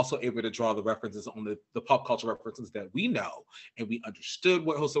we were also able to draw the references on the pop culture references that we know, and we understood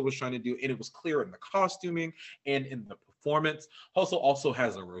what Hoso was trying to do, and it was clear in the costuming and in the performance. Hoso also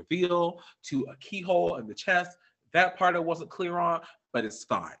has a reveal to a keyhole in the chest. That part I wasn't clear on, but it's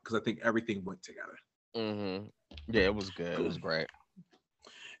fine because I think everything went together. Mm-hmm. Yeah, it was good. It was great.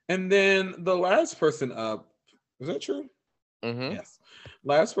 And then the last person up, is that true? Mm-hmm. Yes.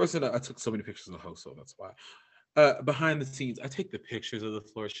 Last person up, I took so many pictures of Hoso, that's why. Behind the scenes, I take the pictures of the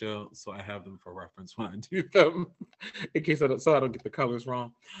floor show so I have them for reference when I do them, in case I don't get the colors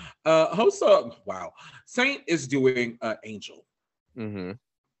wrong. Hoso, wow, Saint is doing Angel, Mm-hmm.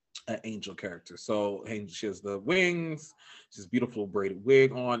 an Angel character. So Angel, she has the wings, she's beautiful braided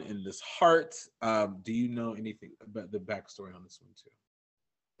wig on, and this heart. Do you know anything about the backstory on this one too?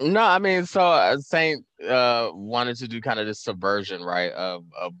 No, I mean, so Saint wanted to do kind of this subversion, right, of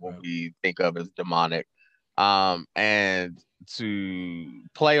what Right. we think of as demonic, and to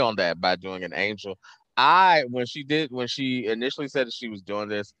play on that by doing an angel. When she initially said that she was doing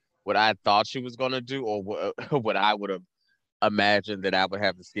this, what I thought she was going to do, or what I would have imagined that I would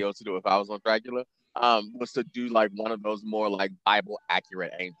have the skills to do if I was on Dracula, was to do like one of those more like Bible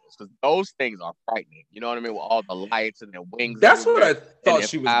accurate angels, because those things are frightening. You know what I mean? With all the lights and their wings That's what everywhere I and thought their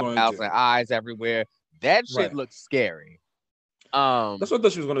she was going to 5,000 do. eyes everywhere. That shit Right. looks scary. That's what I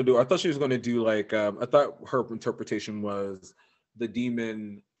thought she was going to do. I thought she was going to do like I thought her interpretation was the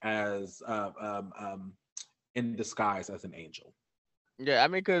demon as in disguise as an angel. Yeah, I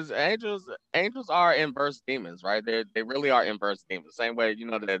mean, because angels are inverse demons, right? They really are inverse demons. Same way, you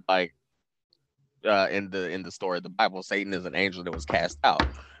know that like in the story of the Bible, Satan is an angel that was cast out,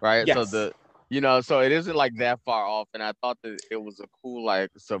 right? So Yes. so it isn't like that far off, and I thought that it was a cool like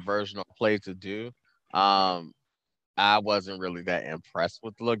subversion of play to do. Right. Um, I wasn't really that impressed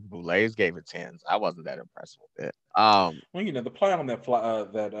with the look. Boulez gave it tens. I wasn't that impressed with it. Well, the play on that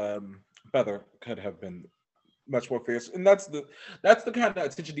feather could have been much more fierce, and that's the kind of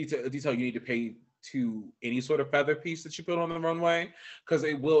attention detail you need to pay to any sort of feather piece that you put on the runway, because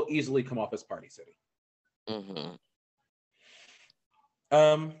it will easily come off as Party City. Mm-hmm.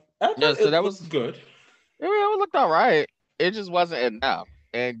 I Yeah, thought so it that was looked good. I mean, it looked all right. It just wasn't enough.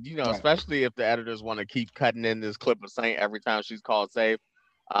 And Right. especially if the editors want to keep cutting in this clip of Saint every time she's called safe.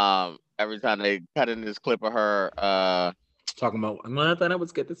 Every time they cut in this clip of her, Talking about, I thought it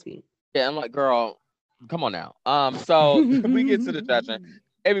was good this week. yeah, I'm like, girl, come on now. So we get to the judging.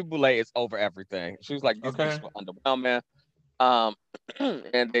 Amy Boulay is over everything. She was like, these Okay. bitches were underwhelming. Um,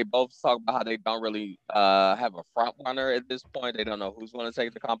 and they both talk about how they don't really have a front runner at this point. They don't know who's going to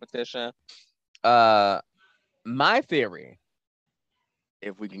take the competition. Uh, my theory,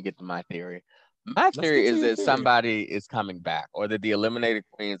 if we can get to my Let's theory get to is your that theory. somebody is coming back, or that the eliminated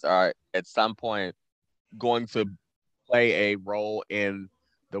queens are at some point going to play a role in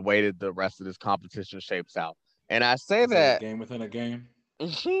the way that the rest of this competition shapes out. And I say Is it a that, game within a game?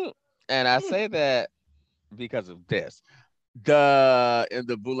 and I say that because of this. In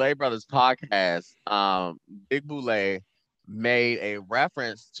the Boulay Brothers podcast, Big Boulay made a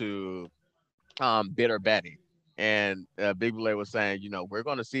reference to Bitter Betty. And Big Boulay was saying, we're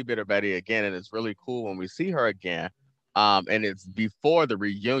going to see Bitter Betty again, and it's really cool when we see her again. And it's before the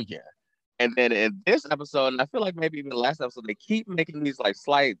reunion. And then in this episode, and I feel like maybe even the last episode, they keep making these like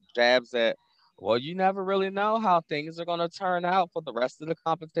slight jabs at, well, you never really know how things are going to turn out for the rest of the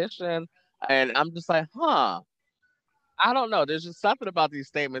competition. And I'm just like, I don't know. There's just something about these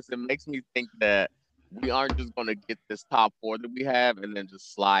statements that makes me think that we aren't just going to get this top four that we have and then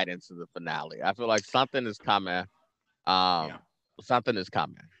just slide into the finale. I feel like something is coming. Yeah. Um, something is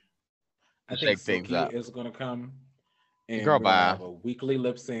coming I to think shake things Silky up. is going to come, and Girl, we're going to bye. have a weekly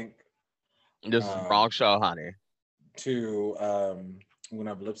lip sync. This is the Um, wrong show, honey. to we're gonna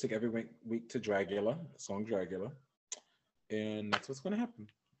have lip sync every week to Dragula, the song Dragula, and that's what's gonna happen.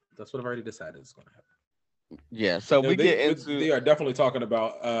 That's what I've already decided is gonna happen. Yeah. So we get But into they are definitely talking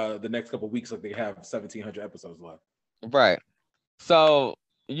about the next couple of weeks, like they have 1,700 episodes left. right. So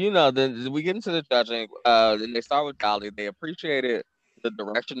then we get into the judging. Then they start with Dolly. They appreciated the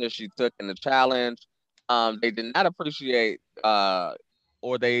direction that she took in the challenge. They did not appreciate,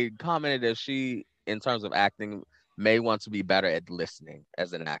 or they commented that she, in terms of acting, may want to be better at listening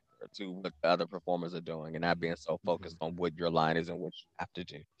as an actor to what the other performers are doing, and not being so Mhm. focused on what your line is and what you have to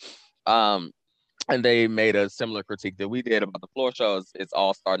do. Um, and they made a similar critique that we did about the floor shows. It's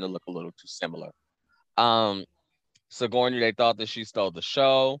all starting to look a little too similar. Um, Sigourney, they thought that she stole the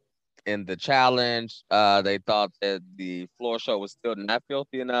show in the challenge. They thought that the floor show was still not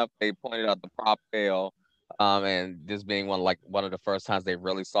filthy enough. They pointed out the prop fail, and this being one of the first times they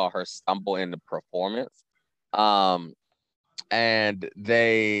really saw her stumble in the performance. And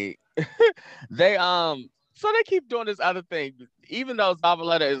they they So they keep doing this other thing. Even though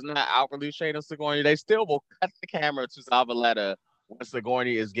Zavaleta is not outwardly shading Sigourney, they still will cut the camera to Zavaleta when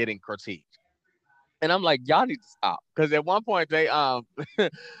Sigourney is getting critiqued. And I'm like, y'all need to stop. Because at one point they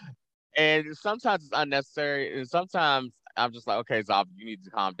and sometimes it's unnecessary, and sometimes I'm just like, okay, Zav, you need to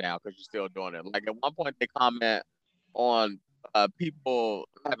calm down because you're still doing it. Like at one point they comment on people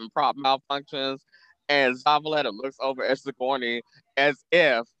having prop malfunctions, and Zavaleta looks over at Sigourney as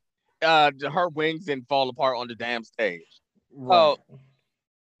if her wings didn't fall apart on the damn stage. Right.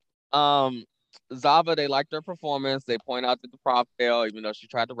 So Zava, they like their performance. They point out that the prop failed, even though she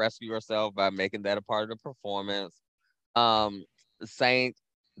tried to rescue herself by making that a part of the performance. Um, Saint,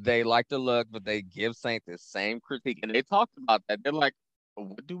 they like the look, but they give Saint the same critique, and they talked about that. They're like,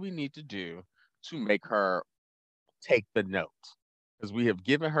 "What do we need to do to make her take the notes? Because we have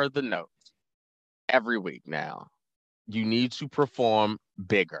given her the notes every week now. You need to perform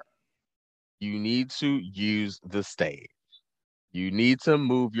bigger. You need to use the stage. You need to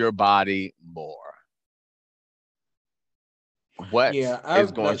move your body more. What Yeah, is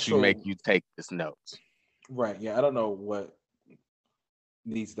I'm going not to make sure. you take this note?" Right. Yeah, I don't know what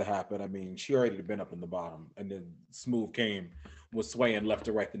needs to happen. I mean, she already been up in the bottom, and then Smooth came was swaying left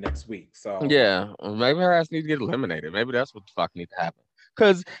to right the next week. So Yeah, maybe her ass needs to get eliminated. Maybe that's what the fuck needs to happen.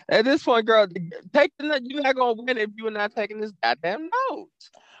 Because at this point, girl, take the note. You're not gonna win if you're not taking this goddamn note.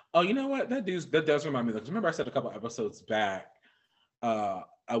 oh, you know what? That does remind me. Because remember, I said a couple episodes back.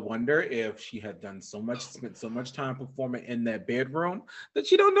 I wonder if she had spent so much time performing in that bedroom that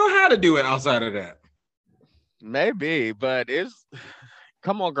she don't know how to do it outside of that. Maybe, but it's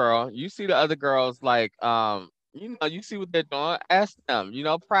come on, girl. You see the other girls like you see what they're doing. Ask them,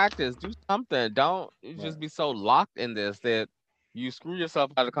 practice, do something. Don't you Right. just be so locked in this that you screw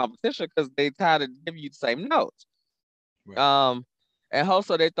yourself out of competition because they try to give you the same notes. Right. Um, and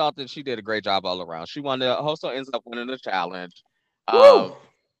Hoso, they thought that she did a great job all around. She won the Hoso ends up winning the challenge. Woo! Um,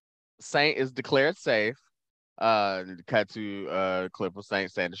 Saint is declared safe. Cut to clip of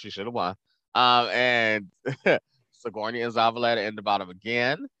Saint saying that she should have won. And Sigourney and Zavaleta in the bottom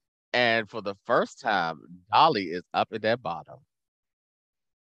again. And for the first time, Dolly is up at that bottom.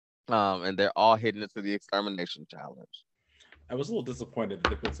 And they're all heading into the extermination challenge. I was a little disappointed that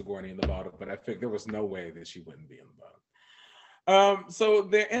they put Sigourney in the bottom, but I think there was no way that she wouldn't be in the bottom. So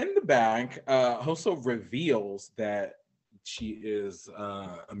they're in the bank. Hoso reveals that she is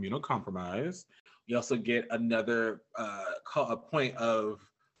immunocompromised. We also get another a point of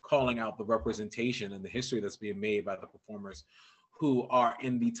calling out the representation and the history that's being made by the performers who are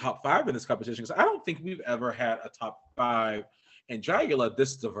in the top five in this competition. Because I don't think we've ever had a top five in Dragula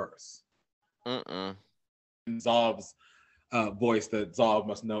this diverse. Mm-mm. In Zob's voice, that Zob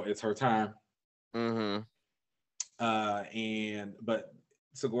must know it's her time. Mm-hmm. And but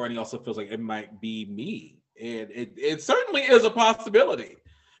Sigourney also feels like it might be me, and it certainly is a possibility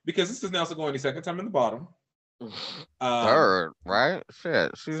because this is now Sigourney's second time in the bottom. Third, right?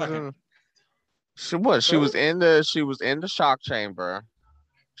 Shit. She's Second, in she what? She was third. in the shock chamber.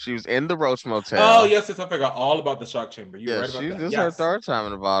 She was in the Roach Oh Motel. yes, yes, I forgot all about the shock chamber. You're Yeah, right about she's that. this is her Yes, third time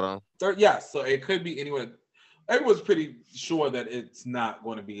in the bottom. third. Yes, so it could be anyone. Everyone's pretty sure that it's not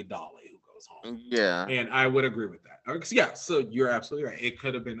going to be Dolly who goes home, Yeah. and I would agree with that. Yeah, so you're absolutely right. It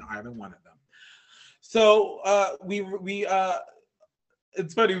could have been either one of them. So we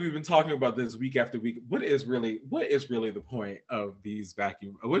it's funny we've been talking about this week after week. What is really the point of these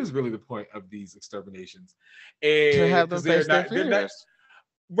vacuum? What is really the point of these exterminations? To And have them because face their they're not fears.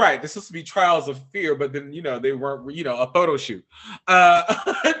 right. This is to be trials of fear, but then they weren't a photo shoot.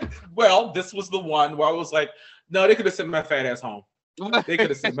 Well, this was the one where I was like, no, they could have sent my fat ass home. They could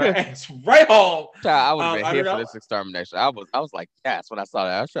have sent my ass right home. Child, I would have been I here don't for know. this extermination. I was like, yes, when I saw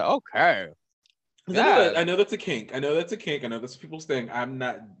that. I said, okay. Because Yes. I know that's a kink. I know that's a kink. I know that's people's thing. I'm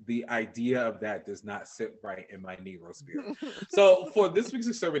not. The idea of that does not sit right in my Negro spirit. So for this week's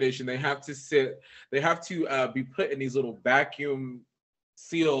extermination, they have to sit. They have to be put in these little vacuum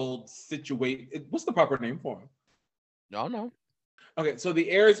sealed situate. What's the proper name for them? No, no. Okay, so the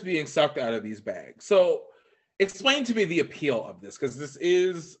air is being sucked out of these bags. So explain to me the appeal of this, because this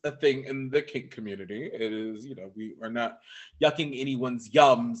is a thing in the kink community. It is, we are not yucking anyone's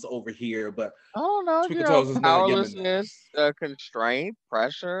yums over here, but Oh no, Twinkle Toes is not yumming them. powerlessness, constraint,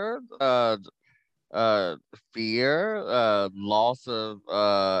 pressure, uh fear, loss of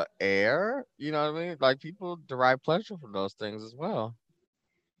air. You know what I mean? Like people derive pleasure from those things as well.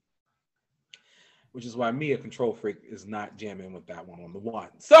 Which is why me, a control freak, is not jamming with that one on the one.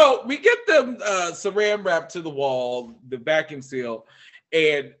 So we get them saran wrap to the wall, the vacuum seal,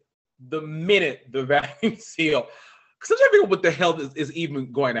 and the minute the vacuum seal, because I'm trying to figure out what the hell is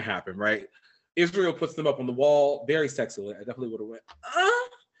even going to happen, right? Israel puts them up on the wall, very sexily. I definitely would have went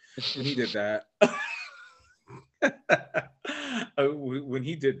when he did that. When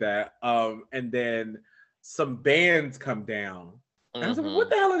he did that, and then some bands come down, and I was like, "What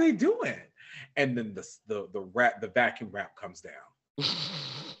the hell are they doing?" And then the vacuum wrap comes down,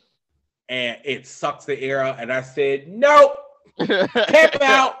 and it sucks the air out. And I said, "Nope, tap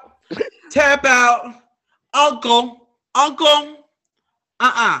out, uncle,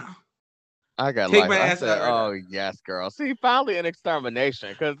 I got take life. my I ass said, out right "Oh now." yes, girl. See, finally an extermination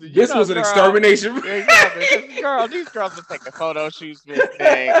because This was an extermination. Exactly, because these girls been taking photo shoots, this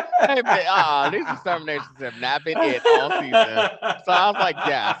thing. These exterminations have not been it all season. So I was like,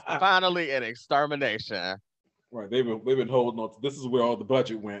 yes, finally an extermination. Right, they've been holding on. This is where all the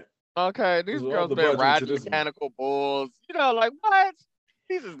budget went. Okay, these girls been riding mechanical bulls. Like what?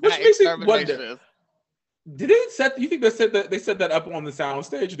 These is Which not makes me exterminations. wonder. Did they set? You think they set that up on the sound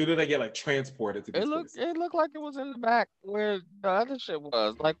stage? Or did they get like transported to these places? It looked like it was in the back where the other shit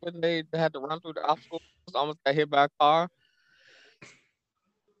was. Like when they had to run through the obstacles, almost got hit by a car.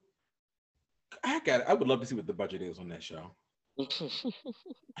 I would love to see what the budget is on that show.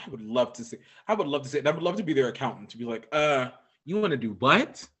 I would love to see. And I would love to be their accountant to be like, you want to do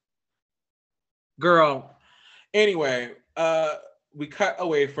what, girl? Anyway, we cut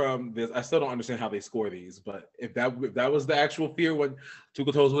away from this. I still don't understand how they score these, but if that was the actual fear, when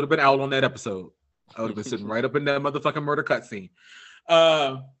Tuka Toes would have been out on that episode, I would have been sitting right up in that motherfucking murder cutscene.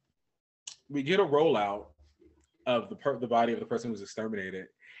 We get a rollout of the body of the person who was exterminated,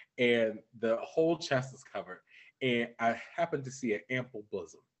 and the whole chest is covered. And I happen to see an ample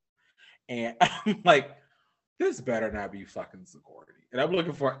bosom, and I'm like, this better not be fucking Sigourney. And I'm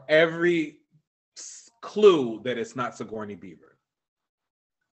looking for every clue that it's not Sigourney Beaver.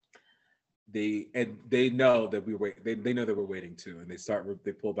 They know that we wait. They know that we're waiting too, and they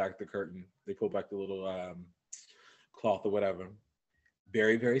pull back the curtain. They pull back the little cloth or whatever,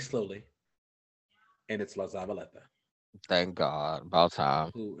 very very slowly, and it's La Zavaleta. Thank God, about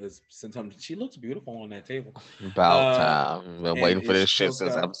time. Who is sometimes she looks beautiful on that table. About time. Been waiting for this shit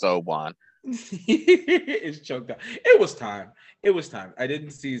since episode 1. It's choked up. It was time. I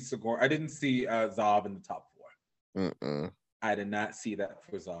didn't see Sigourney. I didn't see Zav in the top 4. I did not see that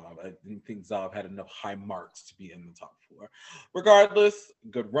for Zav. I didn't think Zav had enough high marks to be in the top 4. Regardless,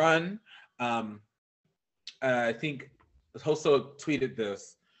 good run. I think Hoso tweeted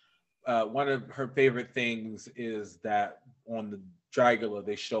this. One of her favorite things is that on the Dragula,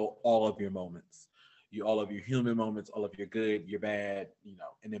 they show all of your moments. All of your human moments, all of your good, your bad,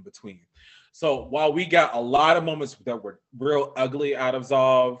 and in between. So while we got a lot of moments that were real ugly out of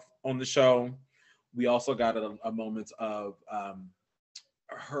Zav on the show, we also got a moment of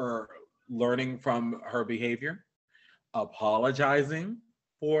her learning from her behavior, apologizing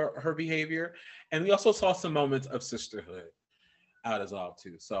for her behavior, and we also saw some moments of sisterhood out of Zav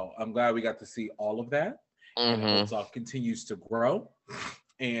too. So I'm glad we got to see all of that. And I hope Zav continues to grow.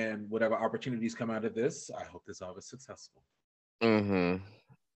 And whatever opportunities come out of this, I hope this Zav is successful.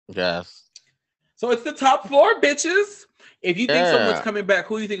 Yes. So it's the top 4, bitches. If you think someone's coming back,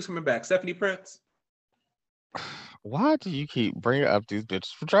 who do you think is coming back? Stephanie Prince? Why do you keep bringing up these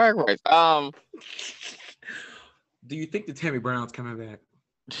bitches for Drag Race? Do you think the Tammy Brown's coming back?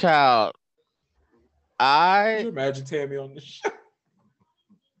 Child, Could you imagine Tammy on the show?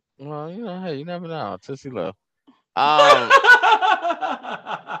 Well, hey, you never know. Tootsie Love.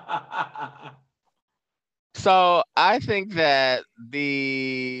 So I think that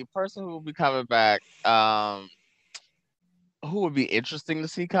the person who will be coming back, who would be interesting to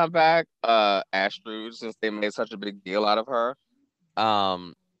see come back, Astrud, since they made such a big deal out of her. I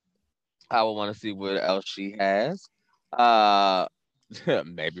would want to see what else she has.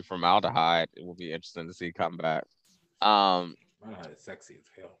 Maybe Formaldehyde. It will be interesting to see come back. Formaldehyde is sexy as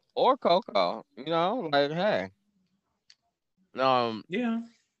hell. Or Coco, like hey. Yeah.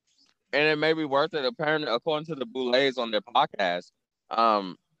 And it may be worth it. Apparently, according to the Boulets on their podcast,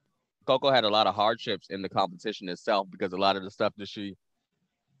 Coco had a lot of hardships in the competition itself because a lot of the stuff that she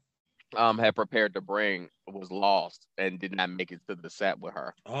had prepared to bring was lost and did not make it to the set with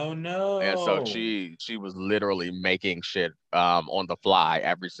her. Oh no. And so she was literally making shit on the fly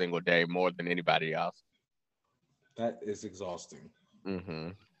every single day more than anybody else. That is exhausting.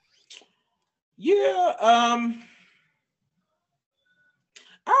 Yeah.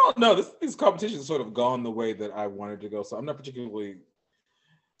 I don't know. These competitions sort of gone the way that I wanted to go, so I'm not particularly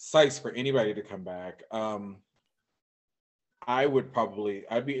psyched for anybody to come back. I'd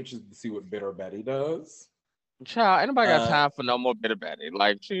be interested to see what Bitter Betty does. Child, anybody got time for no more Bitter Betty?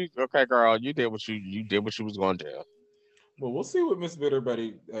 Like, okay, girl, you did what you was going to do. Well, we'll see what Miss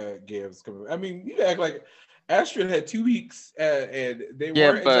Bitterbuddy gives. I mean, you act like Astrid had 2 weeks, and they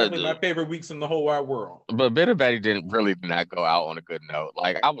Yeah, weren't but exactly my favorite weeks in the whole wide world. Bitter Betty did not go out on a good note.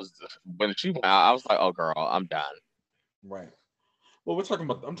 Like I was when she went out, I was like, oh girl, I'm done. Right. Well, I'm talking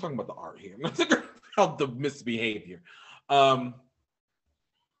about the art here. I'm not talking about the misbehavior.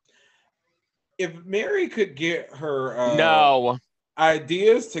 If Mary could get her No.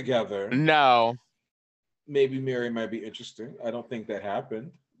 ideas together, No. maybe Mary might be interesting. I don't think that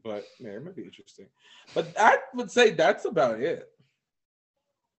happened, but Mary might be interesting. But I would say that's about it.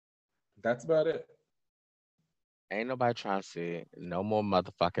 That's about it. Ain't nobody trying to see no more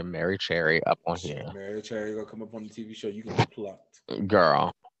motherfucking Mary Cherry up on here. Mary Cherry gonna come up on the TV show. You can be plucked.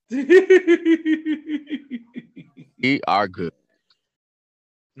 Girl. We are good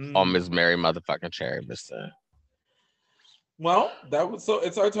on Miss Mary motherfucking Cherry, Mister. Well,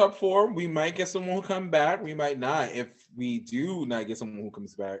 it's our top 4. We might get someone who come back. We might not. If we do not get someone who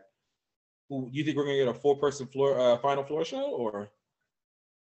comes back, you think we're gonna get a 4-person final floor show or?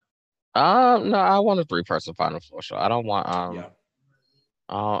 No, I want a 3-person final floor show. I don't want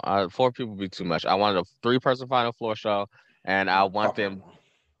 4 people would be too much. I wanted a 3-person final floor show, and I want them.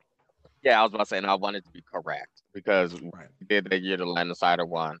 Yeah, I was about to say, and I want it to be correct because we did that year the Land Cider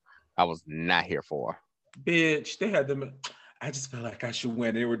one. I was not here for. Bitch, they had them. I just felt like I should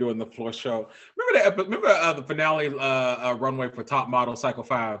win. They were doing the floor show. Remember the finale runway for Top Model Cycle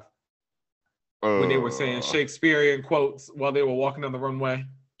 5 when they were saying Shakespearean quotes while they were walking on the runway.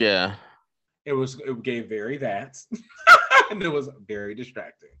 Yeah, it gave very that, and it was very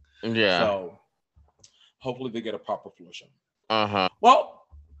distracting. Yeah. So hopefully they get a proper floor show. Well,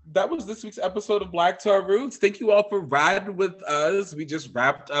 that was this week's episode of Black to Our Roots. Thank you all for riding with us. We just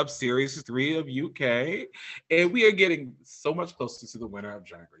wrapped up series 3 of UK, and we are getting so much closer to the winner of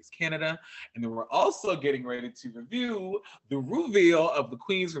Drag Race Canada. And then we're also getting ready to review the reveal of the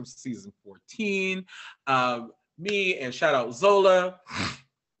queens from season 14. Me and shout out Zola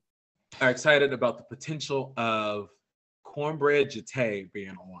are excited about the potential of Cornbread Jete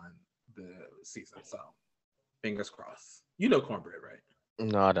being on the season. So fingers crossed. You know Cornbread, right?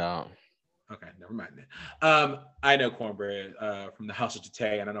 No, I don't. Okay, never mind then. I know Cornbread from the House of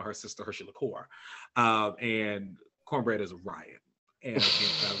Jete, and I know her sister, Hershey LaCour. And Cornbread is a riot. And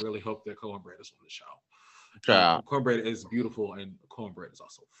I really hope that Cornbread is on the show. Cornbread is beautiful, and Cornbread is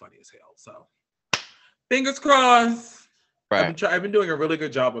also funny as hell. So, fingers crossed. Right. I've been doing a really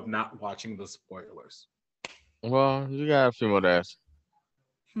good job of not watching the spoilers. Well, you got a few more days.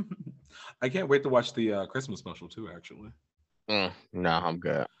 I can't wait to watch the Christmas special too, actually. No, I'm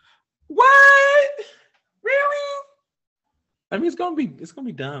good. What? Really? I mean, it's gonna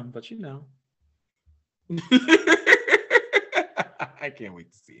be dumb, but you know. I can't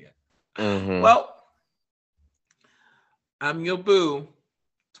wait to see it. Well, I'm your boo,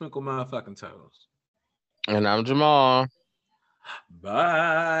 Twinkle Motherfucking Toes. And I'm Jamal.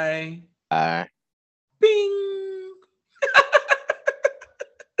 Bye. Bye. Bing.